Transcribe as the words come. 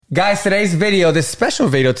Guys, today's video, this special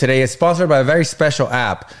video today is sponsored by a very special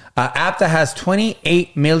app. An app that has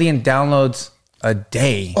 28 million downloads a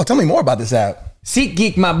day. Oh, tell me more about this app.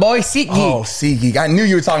 SeatGeek, my boy, SeatGeek. Oh, SeatGeek. I knew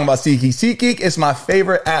you were talking about SeatGeek. SeatGeek is my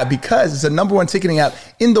favorite app because it's the #1 ticketing app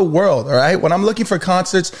in the world, all right? When I'm looking for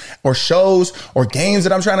concerts or shows or games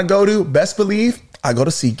that I'm trying to go to, best believe I go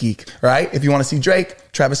to SeatGeek, right? If you want to see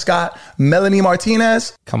Drake, Travis Scott, Melanie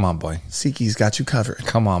Martinez. Come on, boy. SeatGeek's got you covered.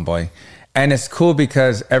 Come on, boy. And it's cool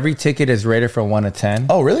because every ticket is rated from 1 to 10.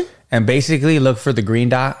 Oh, really? And basically look for the green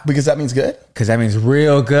dot. Because that means good? Because that means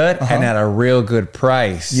real good and at a real good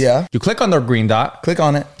price. Yeah. You click on the green dot. Click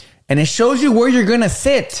on it. And it shows you where you're going to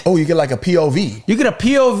sit. Oh, you get like a POV. You get a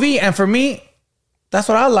POV. And for me, that's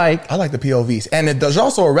what I like. I like the POVs. And there's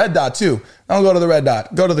also a red dot too. Don't go to the red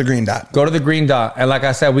dot. Go to the green dot. Go to the green dot. And like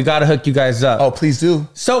I said, we got to hook you guys up. Oh, please do.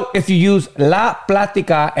 So if you use La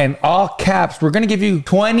Platica and all caps, we're going to give you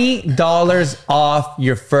 $20 off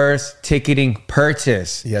your first ticketing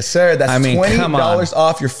purchase. Yes, sir. That's $20 on.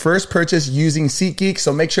 off your first purchase using SeatGeek.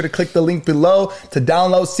 So make sure to click the link below to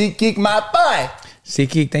download SeatGeek, my boy.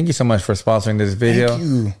 SeatGeek, thank you so much for sponsoring this video. Thank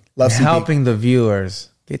you. Love and helping the viewers.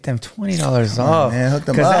 Get them $20 off. Man, hook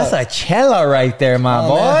them up. Because that's a cello right there, my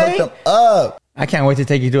boy. Man, hook them up. I can't wait to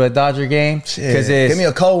take you to a Dodger game. Because it's give me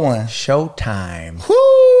a cold one. Showtime.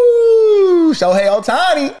 Woo! Shohei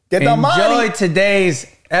Ohtani. Get the money. Enjoy today's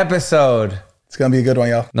episode. It's going to be a good one,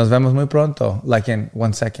 y'all. Nos vemos muy pronto. Like in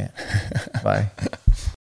 1 second. Bye.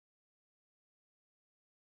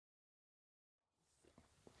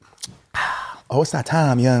 Oh, it's that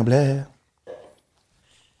time, young blood.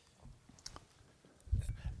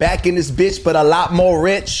 Back in this bitch, but a lot more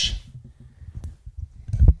rich.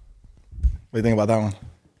 What do you think about that one?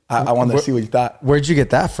 I wanted to see what you thought. Where'd you get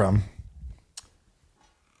that from?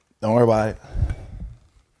 Don't worry about it.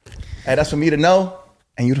 Hey, that's for me to know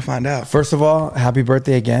and you to find out. First of all, happy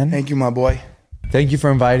birthday again. Thank you, my boy. Thank you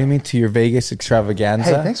for inviting me to your Vegas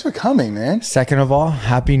extravaganza. Hey, thanks for coming, man. Second of all,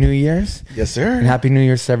 happy New Year's. Yes, sir. And happy New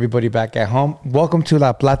Year's to everybody back at home. Welcome to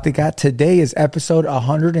La Platica. Today is episode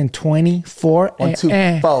 124.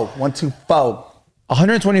 124. 124.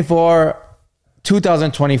 124,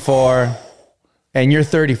 2024, and you're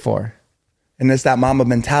 34. And it's that mama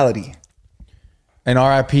mentality. And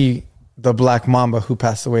RIP, the Black Mamba, who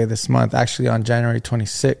passed away this month, actually on January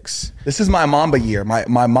 26th. This is my Mamba year, my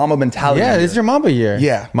Mamba mentality. Yeah, year. this is your Mamba year.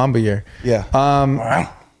 Yeah. Mamba year. Yeah.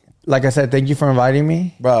 Like I said, thank you for inviting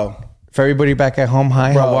me. Bro. For everybody back at home,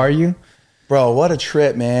 hi, Bro. how are you? Bro, what a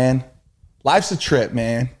trip, man. Life's a trip,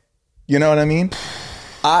 man. You know what I mean?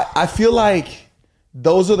 I feel like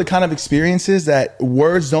those are the kind of experiences that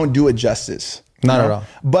words don't do it justice. Not at all.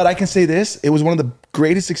 But I can say this, it was one of the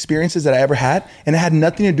greatest experiences that I ever had, and it had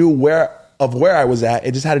nothing to do where I was at.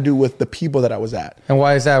 It just had to do with the people that I was at. And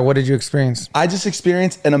why is that? What did you experience? I just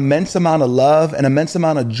experienced an immense amount of love, an immense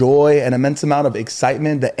amount of joy, an immense amount of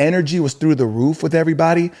excitement. The energy was through the roof with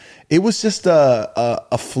everybody. It was just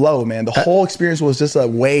a flow, man. The whole experience was just a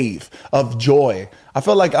wave of joy. I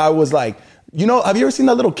felt like I was like, you know, have you ever seen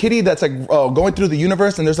that little kitty that's like going through the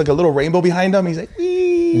universe and there's like a little rainbow behind him? He's like,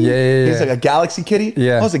 yeah. He's like a galaxy kitty.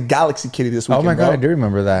 Yeah. I was a galaxy kitty this weekend. Oh my God, bro. I do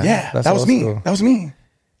remember that. Yeah, That's that was me. cool. That was me.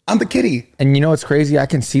 I'm the kitty. And you know what's crazy? I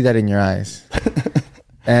can see that in your eyes.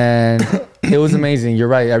 And it was amazing. You're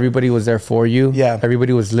right. Everybody was there for you. Yeah.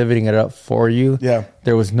 Everybody was living it up for you. Yeah.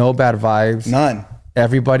 There was no bad vibes. None.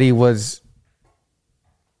 Everybody was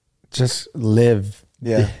just live.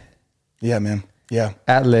 Yeah. Yeah, man. Yeah.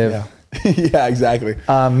 At live. Yeah. Yeah, exactly.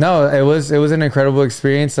 No, it was an incredible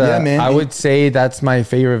experience. Yeah, man. I would say that's my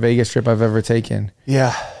favorite Vegas trip I've ever taken.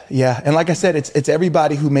 Yeah. Yeah. And like I said, it's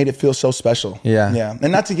everybody who made it feel so special. Yeah. Yeah.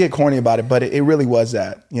 And not to get corny about it, but it really was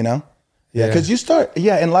that, you know? Yeah. Because you start,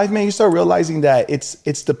 in life, man, you start realizing that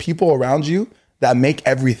it's the people around you that make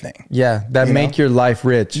everything. Yeah. That make your life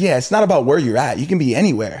rich. Yeah. It's not about where you're at. You can be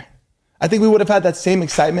anywhere. I think we would have had that same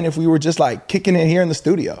excitement if we were just like kicking it here in the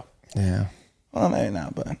studio. Yeah. Well, maybe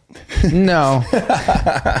not, but. No.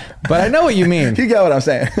 But I know what you mean. You get what I'm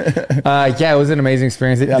saying. Yeah, it was an amazing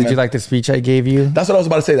experience. Did you like the speech I gave you? That's what I was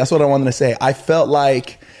about to say. That's what I wanted to say. I felt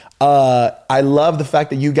like I love the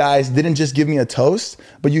fact that you guys didn't just give me a toast,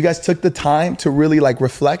 but you guys took the time to really like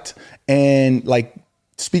reflect and like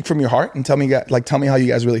speak from your heart and tell me how you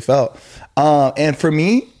guys really felt. And for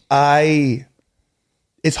me,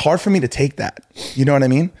 it's hard for me to take that. You know what I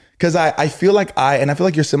mean? Because I feel like I feel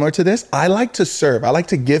like you're similar to this. I like to serve. I like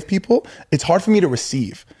to give people. It's hard for me to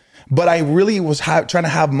receive. But I really was trying to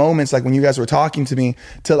have moments like when you guys were talking to me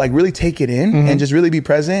to like really take it in and just really be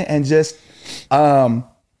present and just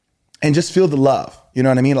feel the love. You know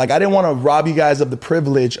what I mean? Like, I didn't want to rob you guys of the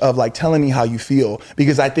privilege of like telling me how you feel,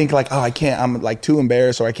 because I think like, oh, I can't, I'm like too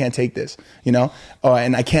embarrassed, or I can't take this, you know,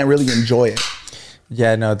 and I can't really enjoy it.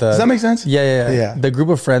 Yeah, no. Does that make sense? Yeah. The group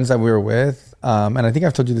of friends that we were with, and I think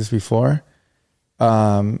I've told you this before,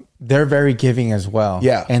 they're very giving as well.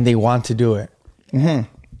 Yeah. And they want to do it.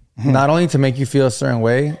 Not only to make you feel a certain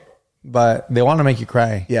way, but they want to make you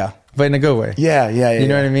cry. Yeah. But in a good way. Yeah. You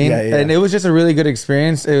know what I mean? Yeah. And it was just a really good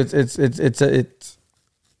experience. It's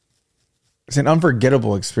an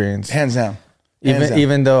unforgettable experience. Hands down.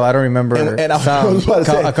 Even though I don't remember and I was about to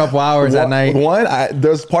say, a couple hours at night.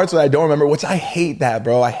 There's parts that I don't remember, which I hate that,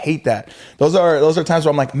 bro. I hate that. Those are times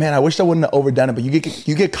where I'm like, man, I wish I wouldn't have overdone it. But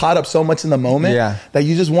you get caught up so much in the moment that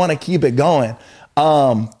you just want to keep it going.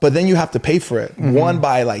 But then you have to pay for it. One,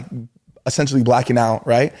 by like essentially blacking out,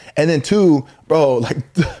 right? And then two, bro,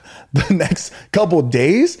 like the next couple of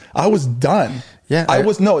days, I was done. Yeah, I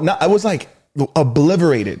was like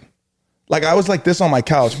obliterated. Like I was like this on my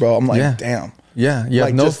couch, bro. I'm like, damn. Yeah, you have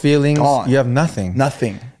like, no feelings. Gone. You have nothing.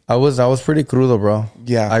 Nothing. I was pretty crudo, bro.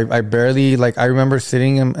 Yeah. I barely, like, I remember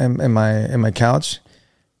sitting in my couch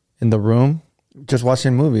in the room just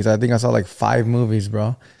watching movies. I think I saw like 5 movies,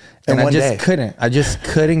 bro. And I just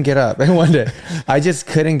couldn't get up. And one day I just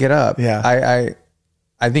couldn't get up. Yeah.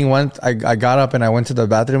 I think once I got up and I went to the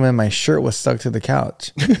bathroom and my shirt was stuck to the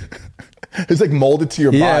couch. It's like molded to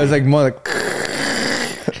your body. Yeah, it was like more like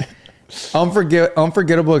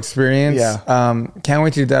unforgettable experience. Yeah. Can't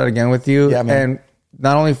wait to do that again with you. Yeah, man. And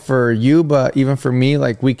not only for you, but even for me,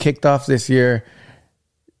 like we kicked off this year,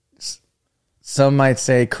 some might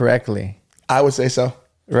say correctly. I would say so.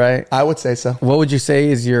 Right? I would say so. What would you say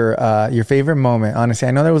is your favorite moment? Honestly,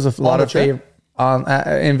 I know there was a lot of favorite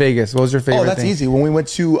in Vegas. What was your favorite? Oh, that's easy. When we went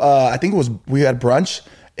to, I think we had brunch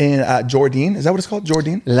in Jardín. Is that what it's called?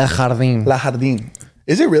 Jardín? Le Jardín. La Jardín.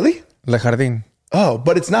 Is it really? Le Jardín. Oh,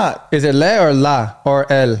 but it's not. Is it Le or La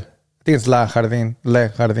or El? I think it's La Jardín. Le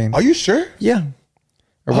Jardín. Are you sure? Yeah.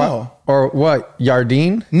 Or what? Or what?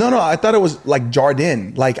 Jardín? No. I thought it was like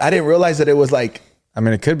Jardin. Like I didn't realize that it was like. I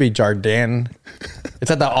mean, it could be Jardin. It's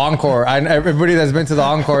at the Encore. Everybody that's been to the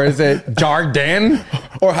Encore, is it Jardin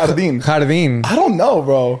or Jardín? Jardín. I don't know,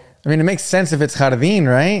 bro. I mean, it makes sense if it's Jardín,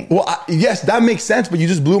 right? Well, yes, that makes sense. But you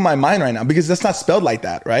just blew my mind right now because that's not spelled like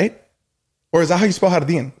that, right? Or is that how you spell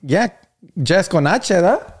Jardín? Yeah. Just con H,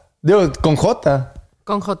 ¿verdad? Digo, con J.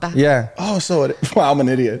 Con J. Yeah. Oh, so wow, I'm an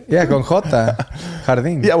idiot. Yeah, con J.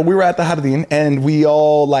 Jardín. Yeah, well, we were at the Jardín and we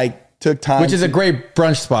all like took time. Which is a great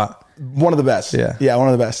brunch spot. One of the best. Yeah, one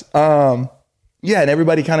of the best. Yeah, and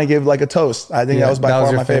everybody kind of gave like a toast. I think that was by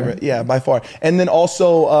far my favorite. Yeah, by far. And then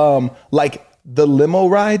also like the limo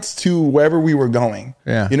rides to wherever we were going.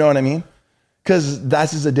 Yeah. You know what I mean? Because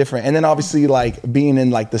that's just a different. And then obviously like being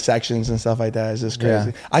in like the sections and stuff like that is just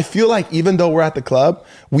crazy. Yeah. I feel like even though we're at the club,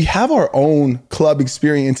 we have our own club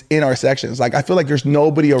experience in our sections. Like I feel like there's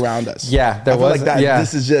nobody around us. Yeah, there was. Like that. Yeah.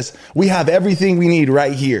 This is just, we have everything we need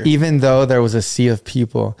right here. Even though there was a sea of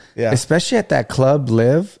people. Yeah. Especially at that club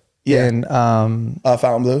Live. Yeah. In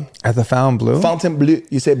Fountain Bleu. At the Fountain Bleu. Fountain Bleu.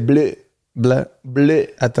 You say bleu. Bleu. Bleu.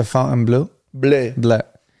 At the Fountain Bleu. Bleu. Bleu.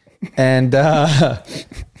 And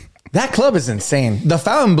that club is insane. The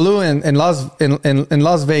Fountain Bleu in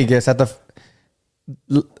Las Vegas at the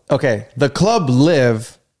club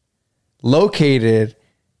Live, located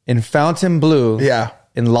in Fountain Bleu. Yeah.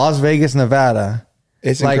 In Las Vegas, Nevada.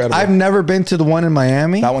 It's like incredible. I've never been to the one in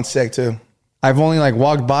Miami. That one's sick too. I've only like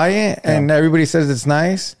walked by it and everybody says it's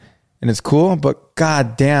nice and it's cool, but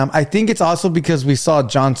god damn, I think it's also because we saw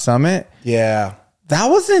John Summit. Yeah. That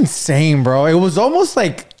was insane, bro. It was almost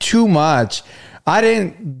like too much.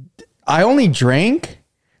 I only drank,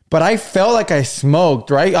 but I felt like I smoked,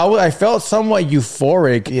 right? I felt somewhat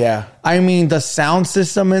euphoric. Yeah. I mean, the sound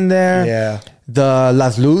system in there. Yeah. The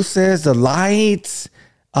las luces, the lights,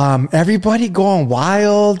 everybody going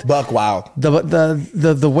wild. Buck wild.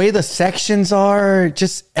 The way the sections are,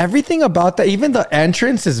 just everything about that. Even the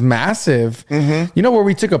entrance is massive. Mm-hmm. You know where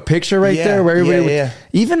we took a picture there, where everybody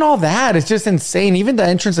even all that, it's just insane. Even the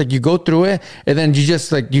entrance, like you go through it and then you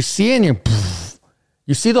just like you see it and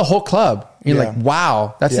you see the whole club. You're like,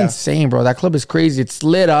 wow, that's insane, bro. That club is crazy. It's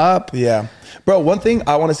lit up. Yeah. Bro, one thing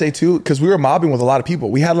I want to say too, because we were mobbing with a lot of people.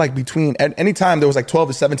 We had like at any time there was like 12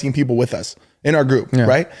 to 17 people with us in our group,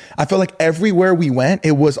 right? I feel like everywhere we went,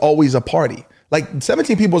 it was always a party. Like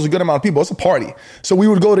 17 people is a good amount of people. It's a party. So we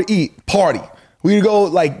would go to eat, party. We would go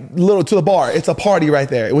like little to the bar. It's a party right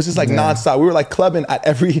there. It was just like nonstop. We were like clubbing at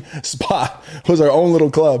every spot. It was our own little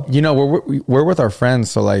club. You know, we're with our friends.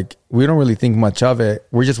 So like, we don't really think much of it.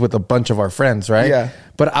 We're just with a bunch of our friends, right? Yeah.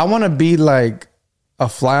 But I want to be like a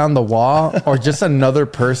fly on the wall or just another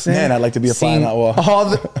person. Man, I'd like to be a fly on that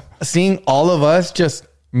wall. Seeing all of us just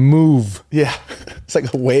move. Yeah. It's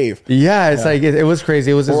like a wave. Yeah, it's like it was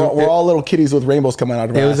crazy. We're all little kitties with rainbows coming out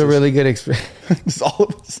of our It was a really good experience. It's all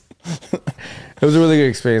of us. It was a really good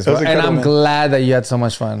experience, bro. And I'm glad that you had so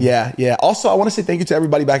much fun. Yeah, yeah. Also, I want to say thank you to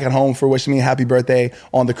everybody back at home for wishing me a happy birthday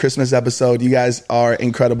on the Christmas episode. You guys are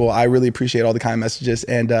incredible. I really appreciate all the kind messages,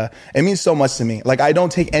 and it means so much to me. Like, I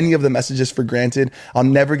don't take any of the messages for granted. I'll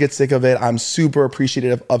never get sick of it. I'm super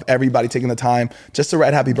appreciative of everybody taking the time just to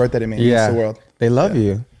write happy birthday to me. It means the world. They love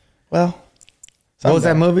you. Well, what was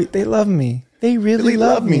that movie? They love me. They really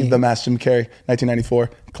love me. The Mask, Jim Carrey, 1994,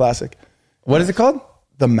 classic. What is it called?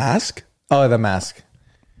 The Mask? Oh, The Mask.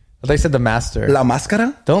 They said The Master. La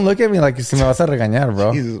Máscara? Don't look at me like si me vas a regañar,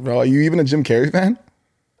 bro. Jesus, bro. Are you even a Jim Carrey fan?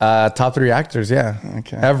 Top 3 actors, yeah.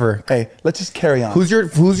 Okay. Ever. Hey, let's just carry on. Who's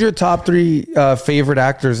your top 3 favorite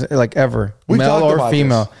actors, like ever? We've male or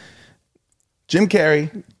female? This. Jim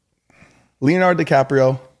Carrey, Leonardo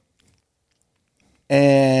DiCaprio,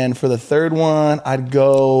 and for the third one, I'd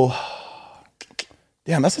go.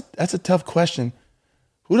 Damn, that's a tough question.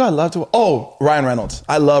 Who do I love to? Oh, Ryan Reynolds.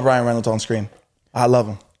 I love Ryan Reynolds on screen. I love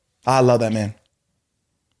him. I love that man.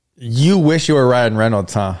 You wish you were Ryan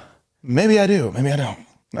Reynolds, huh? Maybe I do. Maybe I don't.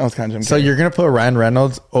 That was kind of Jim Carrey. So you're gonna put Ryan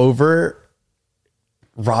Reynolds over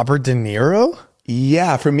Robert De Niro?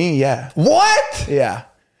 Yeah, for me, yeah. What? Yeah.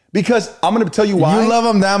 Because I'm going to tell you why. You love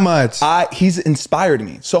him that much. He's inspired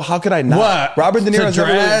me. So how could I not? What? Robert De Niro to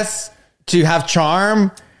dress, to have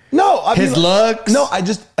charm. No, I mean, his looks. No,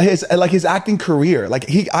 his acting career.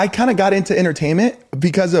 I kind of got into entertainment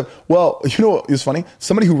because of, well, you know what was funny?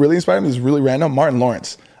 Somebody who really inspired me is really random. Martin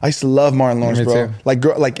Lawrence. I used to love Martin Lawrence, bro. Too.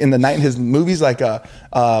 Like in the night in his movies, like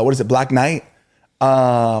what is it? Black Knight.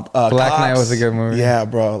 Black Knight was a good movie. Yeah,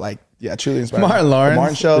 bro. Like, yeah, truly inspired. Martin Lawrence. The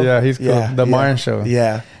Martin Show. Yeah, he's cool. Yeah, the Martin Show.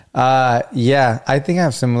 Yeah. Yeah, I think I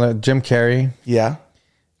have similar. Jim Carrey. Yeah.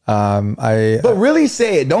 But really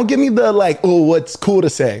say it. Don't give me the what's cool to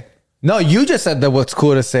say. No, you just said that what's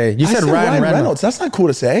cool to say. You said Ryan Reynolds. That's not cool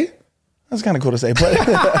to say. That's kind of cool to say,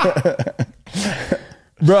 but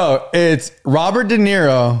bro, it's Robert De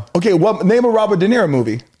Niro. Okay, what name a Robert De Niro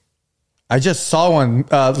movie? I just saw one,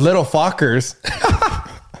 Little Fockers.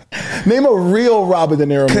 Name a real Robert De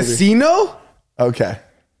Niro movie. Casino? Okay.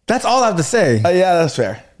 That's all I have to say. Yeah, that's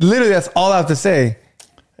fair. Literally, that's all I have to say.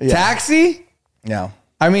 Yeah. Taxi? Yeah.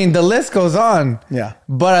 I mean, the list goes on. Yeah.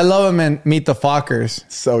 But I love him in Meet the Fockers.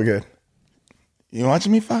 So good. You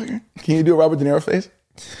watching me, Focker? Can you do a Robert De Niro face?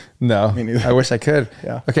 No. Me neither. I wish I could.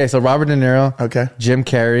 Yeah. Okay, so Robert De Niro. Okay. Jim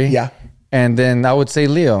Carrey. Yeah. And then I would say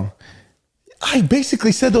Leo. I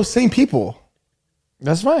basically said those same people.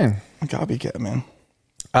 That's fine. Copycat, man.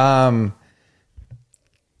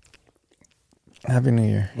 Happy New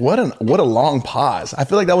Year. What a long pause. I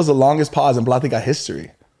feel like that was the longest pause in Platica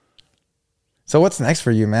history. So what's next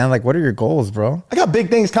for you, man? Like, what are your goals, bro? I got big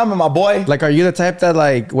things coming, my boy. Like, are you the type that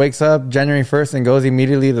like wakes up January 1st and goes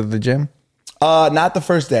immediately to the gym? Not the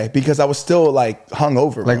first day because I was still like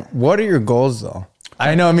hungover. Like, what are your goals though?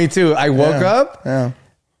 I know, me too. I woke up. Yeah. It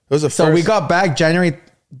was So we got back January,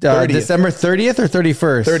 December 30th or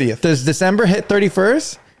 31st? 30th. Does December hit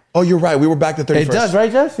 31st? Oh, you're right. We were back to 31st. It does,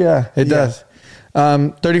 right, Jess? Yeah, it does.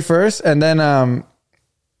 31st. And then,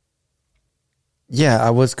 yeah, I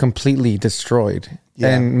was completely destroyed.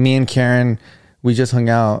 Yeah. And me and Karen, we just hung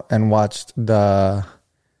out and watched the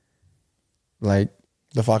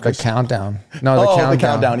countdown. No, the countdown. The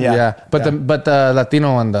countdown, yeah. Yeah. But the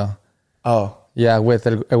Latino one though. Oh. Yeah, with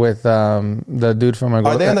the dude from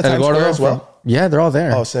Are they in the Times Square as well? Yeah, they're all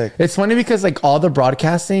there. Oh, sick. It's funny because like all the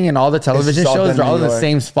broadcasting and all the television shows are all in the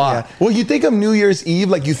same spot. Yeah. Well, you think of New Year's Eve,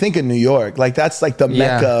 like you think of New York. Like that's like the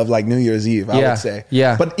mecca of like New Year's Eve, I would say.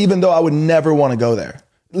 Yeah. But even though I would never want to go there.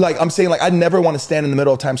 Like I'm saying, like I'd never want to stand in the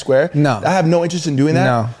middle of Times Square. No. I have no interest in doing that.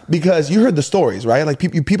 No. Because you heard the stories, right? Like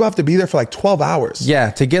people have to be there for like 12 hours.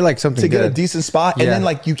 Yeah, to get like something get a decent spot. And then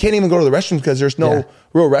like you can't even go to the restroom because there's no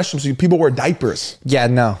real restrooms. So people wear diapers. Yeah,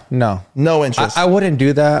 no interest. I wouldn't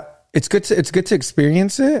do that. It's good to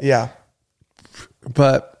experience it. Yeah.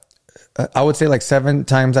 But I would say like 7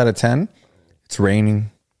 times out of 10, it's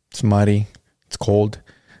raining, it's muddy, it's cold.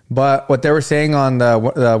 But what they were saying on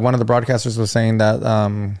one of the broadcasters was saying that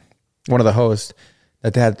one of the hosts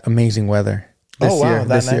that they had amazing weather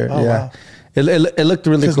this year. Oh, yeah. Wow. It looked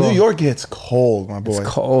really cool. Because New York gets cold, my boy. It's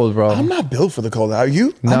cold, bro. I'm not built for the cold. Are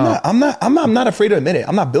you? No. I'm not afraid to admit it.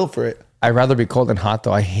 I'm not built for it. I'd rather be cold than hot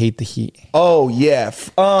though. I hate the heat. Oh yeah.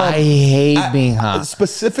 I hate being hot.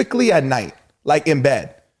 Specifically at night, like in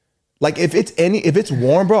bed. Like if it's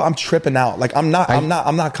warm, bro, I'm tripping out. Like I'm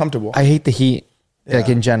not comfortable. I hate the heat. Like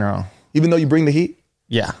in general. Even though you bring the heat?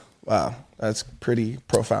 Yeah. Wow. That's pretty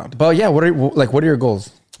profound. But yeah, what are your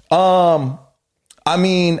goals? I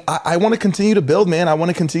mean, I want to continue to build, man. I want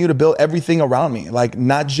to continue to build everything around me. Like,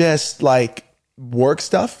 not just like work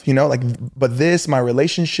stuff, you know, like, but my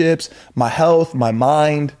relationships, my health, my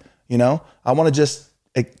mind, you know, I want to just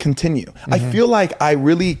continue. I feel like I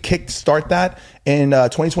really kickstart that in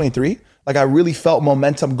 2023. Like, I really felt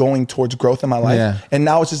momentum going towards growth in my life. Yeah. And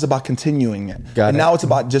now it's just about continuing it. Now it's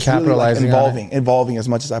about just really like evolving as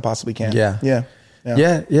much as I possibly can. Yeah.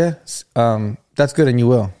 That's good. And you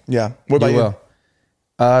will. Yeah. What about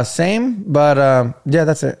you? Same, but yeah,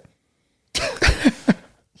 that's it.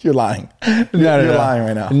 You're lying. You're lying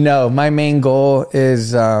right now. No, my main goal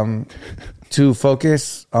is to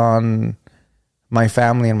focus on my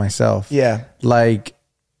family and myself. Yeah. Like,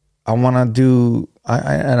 I want to do,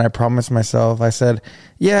 I promised myself, I said,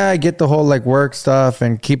 yeah, I get the whole like work stuff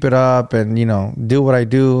and keep it up and, you know, do what I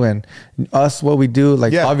do and us, what we do.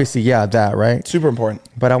 Like, obviously, that, right? Super important.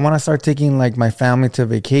 But I want to start taking like my family to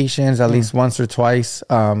vacations at least once or twice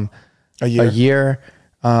a year.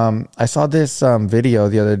 I saw this video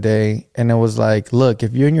the other day and it was like, look,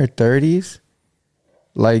 if you're in your 30s,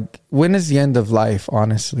 like, when is the end of life,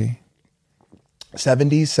 honestly?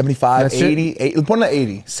 70s, 75, 80. Put on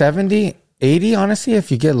 80. 70, 80, honestly,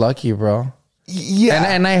 if you get lucky, bro.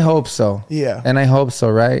 Yeah. And I hope so. Yeah. And I hope so,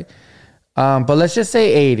 right? But let's just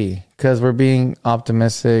say 80 because we're being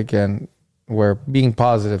optimistic and we're being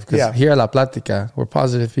positive. Because here at La Plática, we're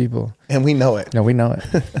positive people. And we know it. No, we know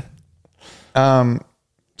it.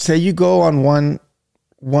 Say you go on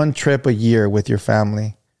one trip a year with your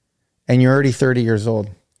family and you're already 30 years old.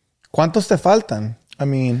 ¿Cuántos te faltan? I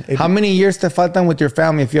mean, how many years te faltan with your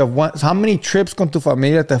family? If you have one, how many trips con tu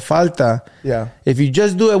familia te falta? Yeah. If you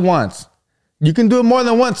just do it once, you can do it more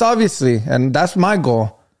than once, obviously. And that's my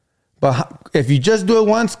goal. But if you just do it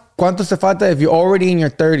once, ¿cuántos te falta if you're already in your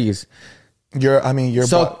 30s?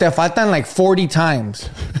 So te faltan like 40 times.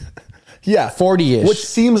 Yeah. 40-ish. Which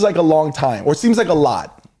seems like a long time or seems like a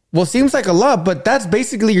lot. Well, seems like a lot, but that's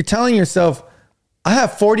basically you're telling yourself, I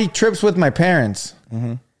have 40 trips with my parents.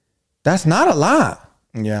 Mm-hmm. That's not a lot.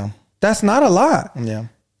 Yeah. That's not a lot. Yeah.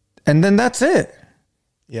 And then that's it.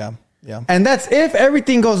 Yeah. Yeah. And that's if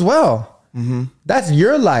everything goes well. Mm-hmm. That's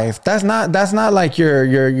your life. That's not like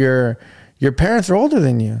your parents are older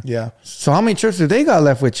than you. Yeah. So how many trips do they got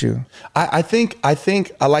left with you? I think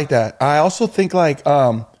I like that. I also think like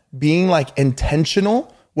being like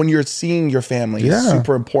intentional when you're seeing your family is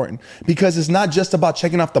super important because it's not just about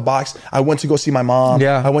checking off the box. I went to go see my mom.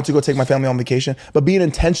 Yeah. I went to go take my family on vacation, but being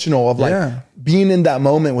intentional of like being in that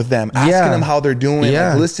moment with them, asking them how they're doing,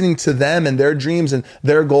 like listening to them and their dreams and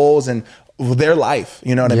their goals and their life.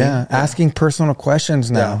 You know what I mean? Yeah. Asking personal questions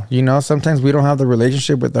now. You know, sometimes we don't have the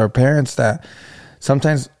relationship with our parents that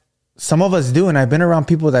sometimes some of us do. And I've been around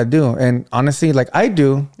people that do. And honestly, like I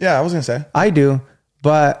do. Yeah, I was going to say. I do,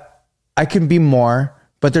 but I can be more.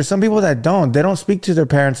 But there's some people that don't. They don't speak to their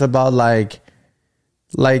parents about like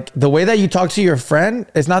the way that you talk to your friend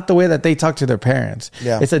is not the way that they talk to their parents.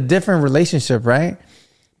 Yeah. It's a different relationship, right?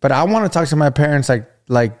 But I want to talk to my parents like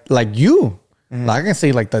you. Mm-hmm. Like I can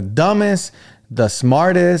say like the dumbest, the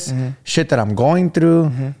smartest shit that I'm going through.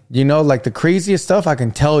 Mm-hmm. You know, like the craziest stuff I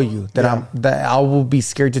can tell you that I will be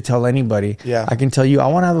scared to tell anybody. Yeah. I can tell you I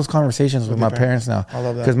want to have those conversations with my parents now. I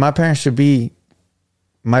love that. Because my parents should be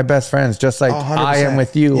my best friends, just like 100%. I am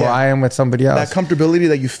with you or I am with somebody else. That comfortability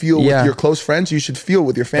that you feel with your close friends, you should feel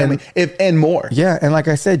with your family and more. Yeah. And like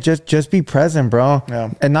I said, just be present, bro.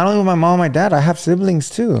 Yeah. And not only with my mom and my dad, I have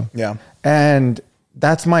siblings too. Yeah. And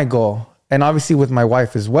that's my goal. And obviously with my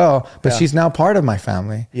wife as well, but she's now part of my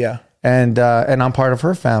family. Yeah. And I'm part of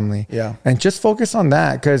her family. Yeah. And just focus on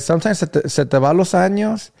that. Cause sometimes se te va los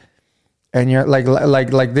años and you're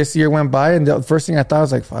like this year went by and the first thing I thought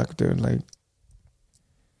was like, fuck dude, like,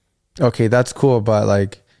 okay, that's cool, but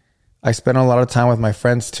like I spend a lot of time with my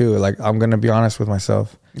friends too. Like I'm gonna be honest with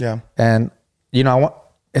myself. Yeah. And you know,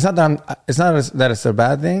 it's not that it's a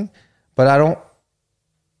bad thing, but I don't.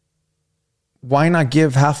 Why not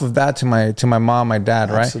give half of that to my mom, my dad,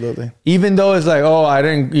 right? Absolutely. Even though it's like, oh, I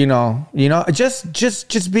didn't, you know,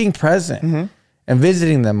 just being present and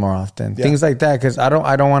visiting them more often, things like that. Because I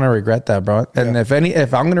don't want to regret that, bro. And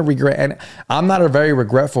if I'm gonna regret, and I'm not a very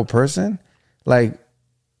regretful person, like.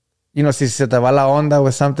 You know, si se te va la onda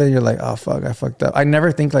with something, you're like, oh, fuck, I fucked up. I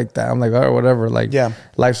never think like that. I'm like, oh, whatever. Like,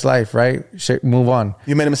 life's life, right? Move on.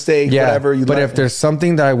 You made a mistake, whatever. But if there's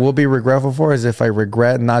something that I will be regretful for is if I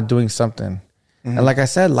regret not doing something. Mm-hmm. And like I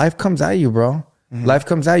said, life comes at you, bro. Mm-hmm. Life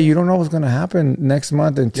comes at you. You don't know what's going to happen next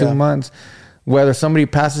month in 2 months. Whether somebody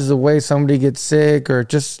passes away, somebody gets sick, or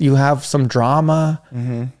just you have some drama.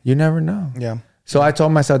 Mm-hmm. You never know. Yeah. So I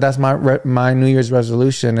told myself that's my New Year's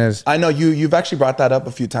resolution is. I know you've actually brought that up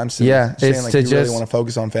a few times. Yeah, it's like to you really want to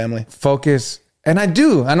focus on family. Focus, and I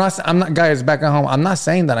do. I'm not, guys. Back at home, I'm not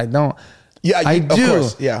saying that I don't. Yeah, I do. Of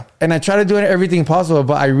course, yeah, and I try to do everything possible,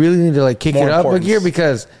 but I really need to like kick it up a gear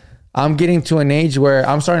because I'm getting to an age where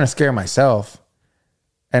I'm starting to scare myself,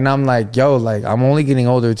 and I'm like, yo, like I'm only getting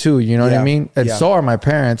older too. You know what I mean? And so are my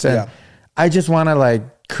parents, and I just want to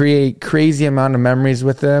like create crazy amount of memories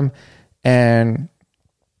with them. And,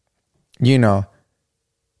 you know,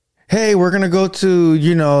 hey, we're going to go to,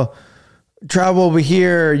 you know, travel over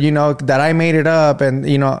here, you know, that I made it up. And,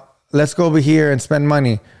 you know, let's go over here and spend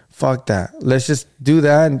money. Fuck that. Let's just do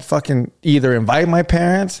that and fucking either invite my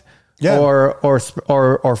parents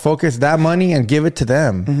or focus that money and give it to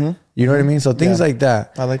them. Mm-hmm. You know what I mean? So things like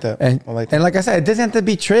that. I like that. And like I said, it doesn't have to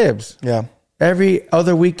be trips. Yeah. Every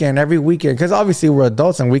weekend. Because obviously we're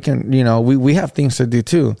adults and we can, you know, we have things to do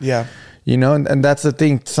too. Yeah. You know, and that's the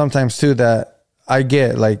thing sometimes too that I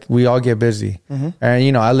get, like we all get busy. Mm-hmm. And,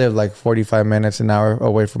 you know, I live like 45 minutes, an hour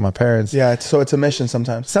away from my parents. Yeah. So it's a mission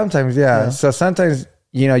sometimes. Sometimes, yeah. So sometimes,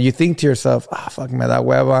 you know, you think to yourself, fuck me da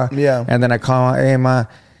hueva. Yeah. And then I call, hey, ma,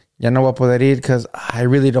 ya no voy a poder ir because I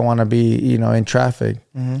really don't want to be, you know, in traffic.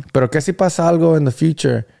 Mm-hmm. Pero que si pasa algo in the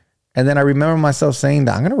future? And then I remember myself saying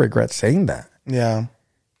that. I'm going to regret saying that. Yeah.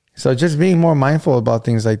 So just being more mindful about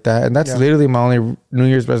things like that. And that's literally my only New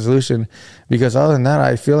Year's resolution. Because other than that,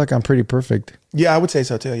 I feel like I'm pretty perfect. Yeah, I would say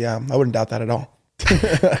so too. Yeah, I wouldn't doubt that at all.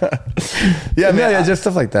 Yeah, man. Yeah, just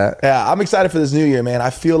stuff like that. Yeah, I'm excited for this new year, man. I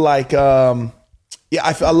feel like,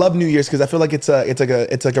 I love New Year's because I feel like it's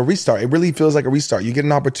like a restart. It really feels like a restart. You get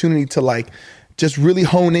an opportunity to like just really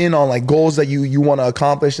hone in on like goals that you want to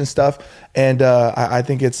accomplish and stuff. And I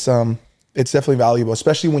think it's definitely valuable,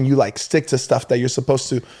 especially when you like stick to stuff that you're supposed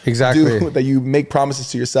to do, that you make promises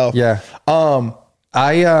to yourself. Yeah.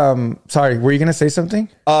 Sorry, were you going to say something?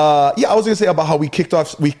 I was going to say about how we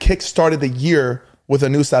kickstarted the year with a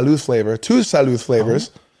new Salud flavor, 2 Salud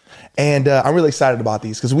flavors. And I'm really excited about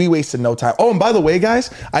these because we wasted no time. Oh, and by the way,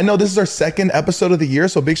 guys, I know this is our 2nd episode of the year.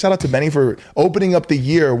 So big shout out to Benny for opening up the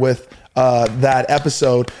year with that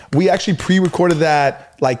episode. We actually pre-recorded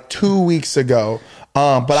that like 2 weeks ago.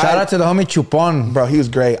 But shout out to the homie Chupon, bro. He was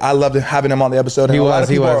great. I loved having him on the episode. And he was.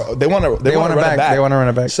 They want to run it back. They want to run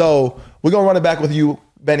it back. So we're gonna run it back with you,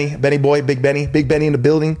 Benny boy, Big Benny in the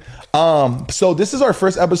building. So this is our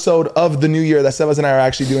first episode of the new year that Sebas and I are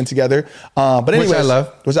actually doing together. But anyways,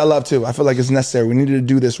 which I love too. I feel like it's necessary. We needed to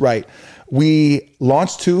do this right. We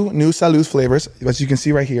launched 2 new Salud flavors, as you can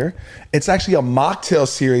see right here. It's actually a mocktail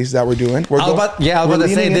series that we're doing. I was about to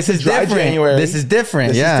say, this is different. January. This is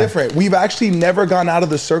different. This is different. We've actually never gone out of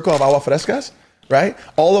the circle of agua frescas, right?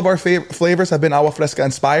 All of our flavors have been agua fresca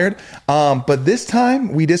inspired. But this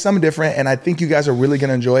time we did something different, and I think you guys are really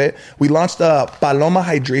going to enjoy it. We launched a Paloma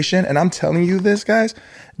Hydration, and I'm telling you this, guys,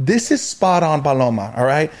 this is spot on Paloma, all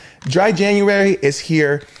right? Dry January is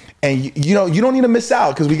here. And you know, you don't need to miss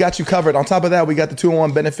out because we got you covered. On top of that, we got the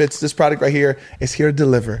 2-in-1 benefits. This product right here is here to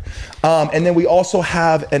deliver. And then we also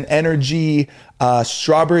have an energy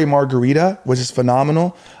strawberry margarita, which is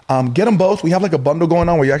phenomenal. Get them both. We have like a bundle going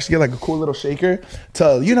on where you actually get like a cool little shaker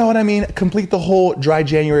to, you know what I mean, complete the whole Dry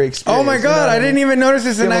January experience. Oh my God, I didn't even notice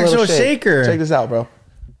it's an actual shaker. Check this out, bro.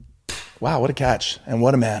 Wow, what a catch and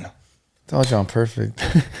what a man. Told you I'm perfect.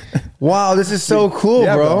 Wow, this is so cool,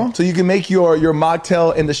 bro. So you can make your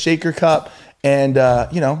mocktail in the shaker cup and,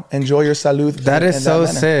 enjoy your salud. That is so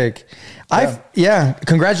sick.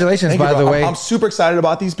 Congratulations, by the way. I'm super excited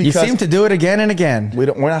about these because you seem to do it again and again.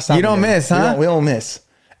 We're not stopping. You don't miss, huh? We don't miss.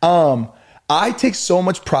 I take so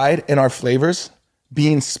much pride in our flavors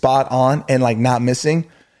being spot on and like not missing.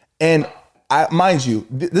 And mind you,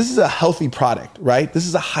 this is a healthy product, right? This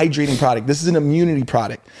is a hydrating product. This is an immunity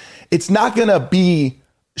product. It's not going to be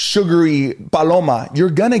sugary Paloma. You're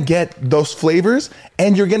going to get those flavors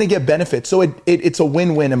and you're going to get benefits. So it's a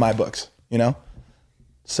win-win in my books, you know?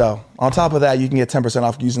 So on top of that, you can get 10%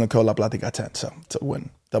 off using the code La Platica 10. So it's a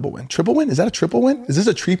win, double win. Triple win? Is that a triple win? Is this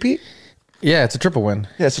a three-peat? Yeah, it's a triple win.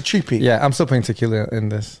 Yeah, it's a three-peat. Yeah, I'm still putting tequila in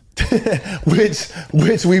this.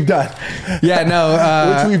 which we've done. Yeah,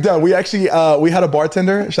 no. Which we've done. We actually, we had a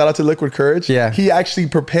bartender, shout out to Liquid Courage. Yeah. He actually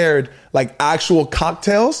prepared like actual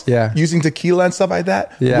cocktails using tequila and stuff like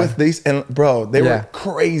that with these. And bro, they were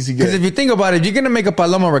crazy good. Because if you think about it, you're going to make a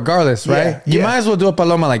Paloma regardless, right? You might as well do a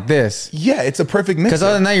Paloma like this. Yeah, it's a perfect mix. Because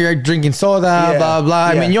other than that, you're drinking soda, blah, blah.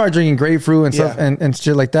 I mean, you are drinking grapefruit and stuff and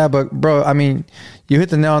shit like that. But bro, I mean, you hit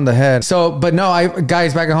the nail on the head. So, but no,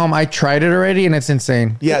 guys back at home, I tried it already and it's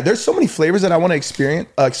insane. Yeah, there's so many flavors that I want to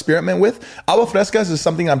experiment with. Agua frescas is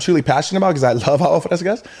something I'm truly passionate about because I love agua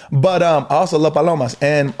frescas. But I also love palomas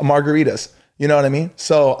and margaritas. You know what I mean?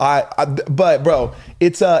 So but bro,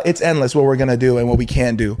 it's endless what we're gonna do and what we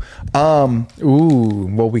can do.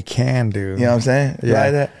 What we can do. You know what I'm saying?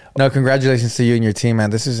 Yeah. Right? No, congratulations to you and your team,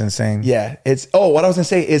 man. This is insane. Yeah. What I was gonna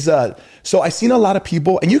say is so I've seen a lot of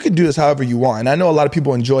people, and you can do this however you want. And I know a lot of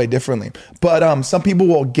people enjoy it differently. But some people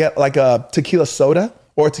will get like a tequila soda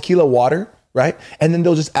or tequila water, right? And then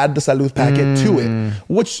they'll just add the Salud packet to it,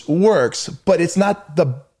 which works, but it's not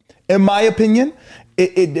in my opinion,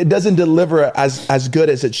 it doesn't deliver as good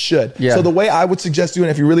as it should. Yeah. So the way I would suggest doing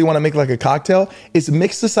it, if you really want to make like a cocktail, is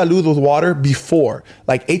mix the Salud with water before,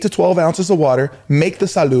 like 8 to 12 ounces of water, make the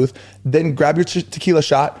Salud, then grab your tequila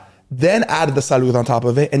shot, then add the Salud on top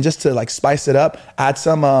of it. And just to like spice it up, add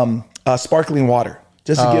some sparkling water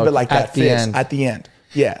just to give it like that fizz at the end.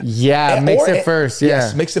 Yeah. Yeah. Mix it first. Yeah.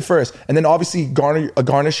 Yes, mix it first. And then obviously rim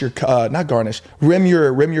your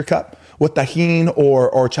cup with tajin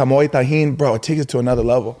or chamoy tajin. Bro, it takes it to another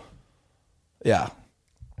level. Yeah.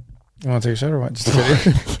 You want to take a shot or what? Just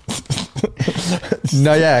kidding.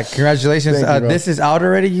 No, yeah. Congratulations. You, this is out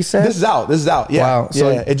already, you said? This is out. Yeah. Wow. So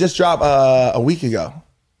it just dropped a week ago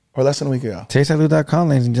or less than a week ago. TasteSalud.com,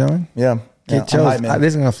 ladies and gentlemen. Yeah. This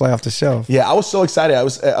is gonna fly off the shelf. Yeah, I was so excited.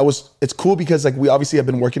 It's cool because like we obviously have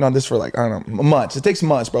been working on this for like, I don't know, months. It takes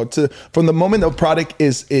months, bro. From the moment the product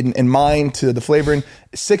is in mind to the flavoring,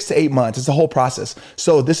 6 to 8 months. It's a whole process.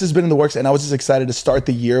 So this has been in the works, and I was just excited to start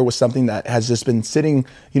the year with something that has just been sitting,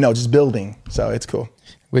 just building. So it's cool.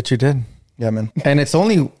 Which you did. Yeah, man. And it's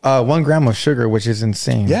only 1 gram of sugar, which is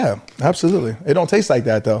insane. Yeah, absolutely. It don't taste like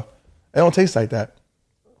that though. It don't taste like that.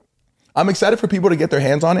 I'm excited for people to get their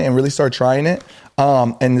hands on it and really start trying it,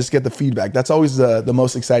 and just get the feedback. That's always the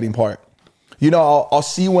most exciting part. I'll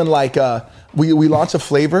see when like we launch a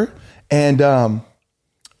flavor and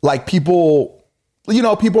like people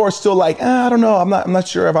are still like, I don't know, I'm not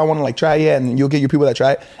sure if I want to like try it yet, and you'll get your people that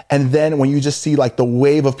try it, and then when you just see like the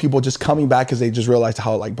wave of people just coming back because they just realized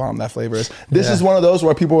how like bomb that flavor is. This is one of those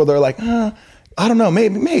where people they're like, I don't know,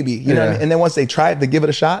 maybe you know what I mean? And then once they try it, they give it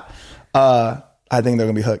a shot. I think they're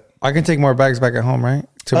gonna be hooked. I can take more bags back at home, right?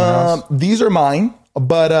 To my house. These are mine,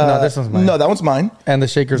 but no, this one's mine. No, that one's mine. And the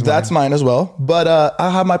shaker's That's mine as well. But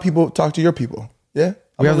I'll have my people talk to your people. Yeah,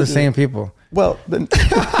 we have the same people. Well, then.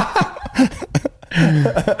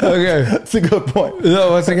 Okay, that's a good point.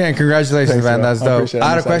 No, once again, congratulations, Thanks, man. bro. That's dope. I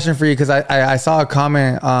had a question for you because I saw a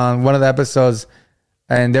comment on one of the episodes,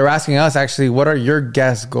 and they were asking us actually, what are your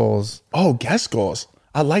guest goals? Oh, guest goals.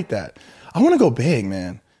 I like that. I want to go big,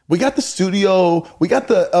 man. We got the studio. We got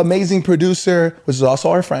the amazing producer, which is also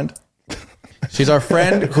our friend. She's our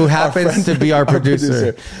friend who happens to be our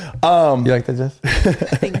producer. You like that, Jess?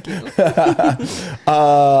 Thank you.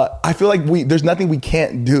 I feel like there's nothing we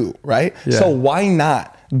can't do, right? Yeah. So why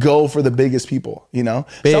not go for the biggest people, Big.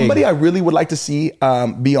 Somebody I really would like to see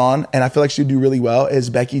be on, and I feel like she'd do really well, is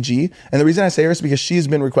Becky G. And the reason I say her is because she's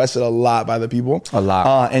been requested a lot by the people. A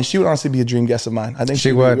lot. And she would honestly be a dream guest of mine. I think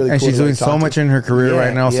she would. Really, and cool she's doing so much in her career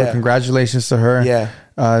right now. So congratulations to her. Yeah.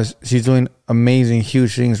 She's doing amazing,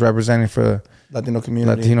 huge things representing for Latino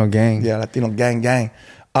community. Latino gang. Yeah, Latino gang.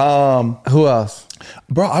 Who else?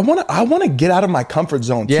 Bro, I want to get out of my comfort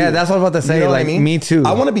zone too. Yeah, that's what I was about to say. Like, I mean? Me too.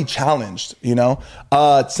 I want to be challenged,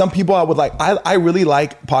 Some people I would like, I really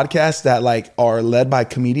like podcasts that like are led by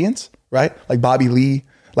comedians, right? Like Bobby Lee.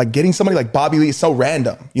 Like getting somebody like Bobby Lee is so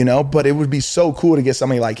random, but it would be so cool to get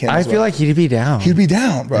somebody like him. I feel like he'd be down. He'd be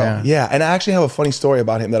down, bro. Yeah. And I actually have a funny story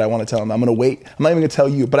about him that I want to tell him. I'm going to wait. I'm not even going to tell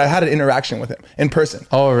you, but I had an interaction with him in person.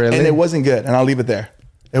 Oh, really? And it wasn't good. And I'll leave it there.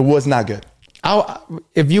 It was not good.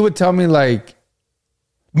 If you would tell me like,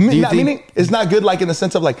 meaning it's not good, like in the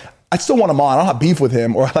sense of like, I still want him on. I don't have beef with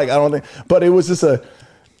him or like, I don't think, but it was just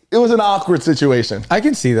it was an awkward situation. I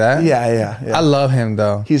can see that. Yeah. I love him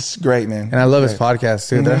though. He's great, man. And I love his podcast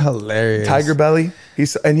too. Mm-hmm. They're hilarious. Tiger Belly. He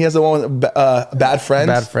has the one with Bad Friends.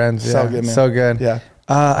 Bad Friends. Yeah. So good, man. So good. Yeah.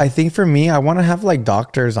 I think for me, I want to have like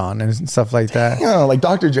doctors on and stuff like that. Yeah, like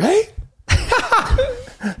Dr. Dre?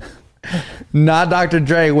 Not Dr.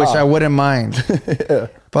 Dre, which I wouldn't mind. Yeah.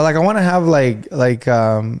 But like I want to have like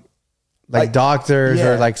doctors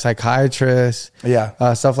or like psychiatrists,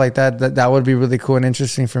 stuff like that. That would be really cool and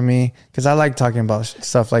interesting for me because I like talking about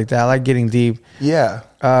stuff like that. I like getting deep. Yeah,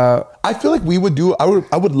 I feel like we would do. I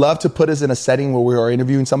would love to put us in a setting where we are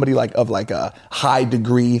interviewing somebody of a high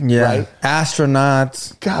degree, right?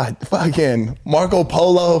 Astronauts. God, fucking Marco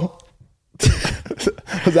Polo.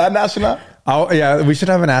 Was that an astronaut? Oh yeah, we should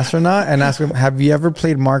have an astronaut and ask him, have you ever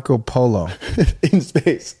played Marco Polo? In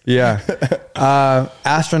space. Yeah.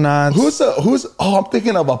 Astronauts. I'm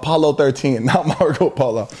thinking of Apollo 13, not Marco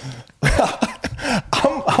Polo.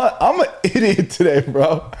 I'm I'm an idiot today,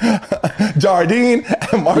 bro. Jardine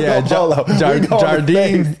and Marco Polo.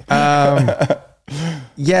 Jardine.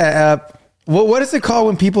 What is it called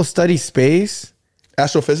when people study space?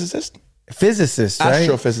 Astrophysicist? Physicist, right?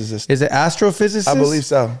 Astrophysicist. Is it astrophysicist? I believe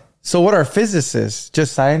so. So what are physicists?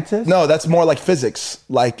 Just scientists? No, that's more like physics,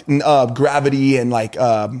 like gravity and like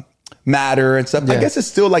matter and stuff. Yeah. I guess it's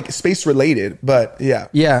still like space related, but yeah.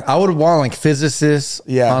 Yeah, I would want like physicists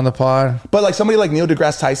on the pod. But like somebody like Neil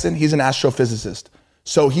deGrasse Tyson, he's an astrophysicist.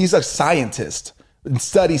 So he's a scientist and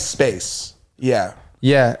studies space. Yeah.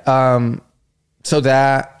 Yeah. So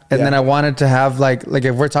that, and then I wanted to have like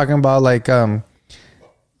if we're talking about like I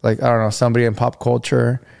don't know, somebody in pop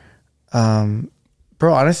culture,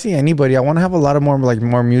 bro, honestly, anybody. I want to have a lot of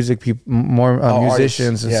more music people, more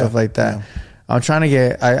musicians and stuff like that. Yeah. I'm trying to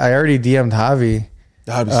get. I already DM'd Javi.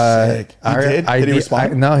 That'd be sick. Did he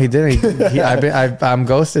respond? No, he didn't. I'm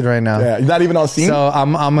ghosted right now. Yeah, you're not even on scene. So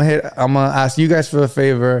I'm gonna ask you guys for a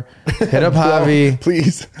favor. Hit up Javi,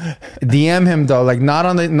 please. DM him though, like not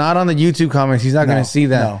on the YouTube comments. He's not gonna see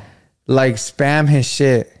that. No. Like spam his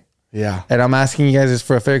shit. Yeah. And I'm asking you guys this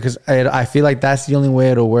for a favor because I feel like that's the only way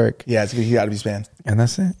it'll work. Yeah, he got to be spammed. And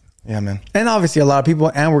that's it. Yeah, man. And obviously a lot of people,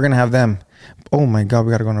 and we're going to have them. Oh my God,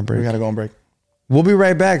 we got to go on a break. We'll be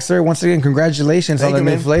right back, sir. Once again, congratulations on the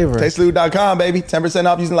new flavor. Tastesalud.com, baby. 10%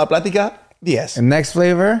 off using La Platica. Yes. And next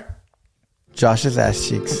flavor, Josh's ass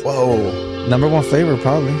cheeks. Whoa. Number one flavor,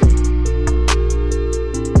 probably.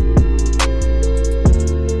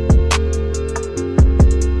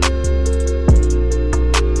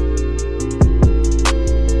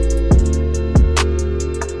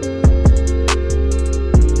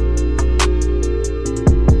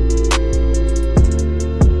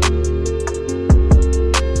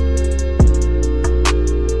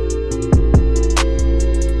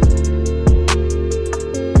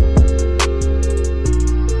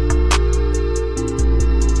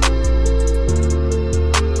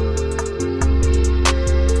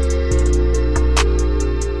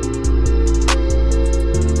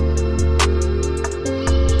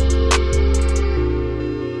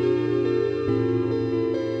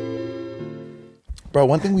 Bro,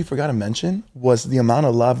 one thing we forgot to mention was the amount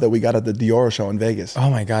of love that we got at the Dioro show in Vegas. Oh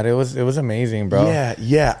my God, it was amazing, bro.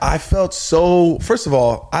 Yeah. I felt so. First of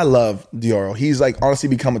all, I love Dioro. He's like honestly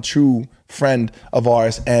become a true friend of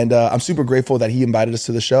ours, and I'm super grateful that he invited us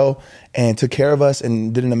to the show and took care of us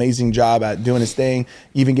and did an amazing job at doing his thing.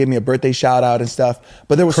 Even gave me a birthday shout out and stuff.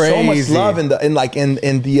 But there was so much love in the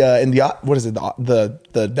what is it,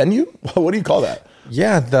 the venue? What do you call that?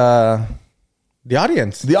 Yeah, the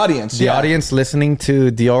audience. The audience listening to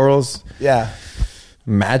Dioro's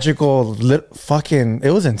magical fucking, it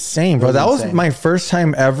was insane, bro. That was my first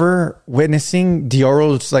time ever witnessing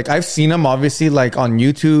Dioro's. Like I've seen him obviously like on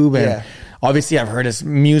YouTube, and obviously I've heard his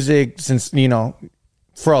music since,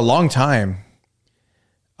 for a long time.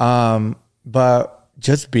 But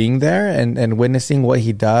just being there and witnessing what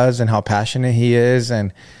he does and how passionate he is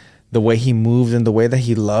and the way he moves and the way that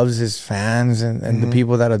he loves his fans and the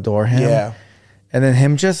people that adore him. Yeah. And then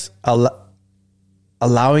him just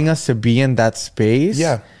allowing us to be in that space.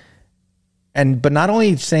 Yeah. But not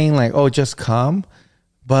only saying like, oh, just come,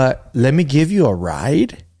 but let me give you a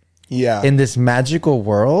ride. Yeah. In this magical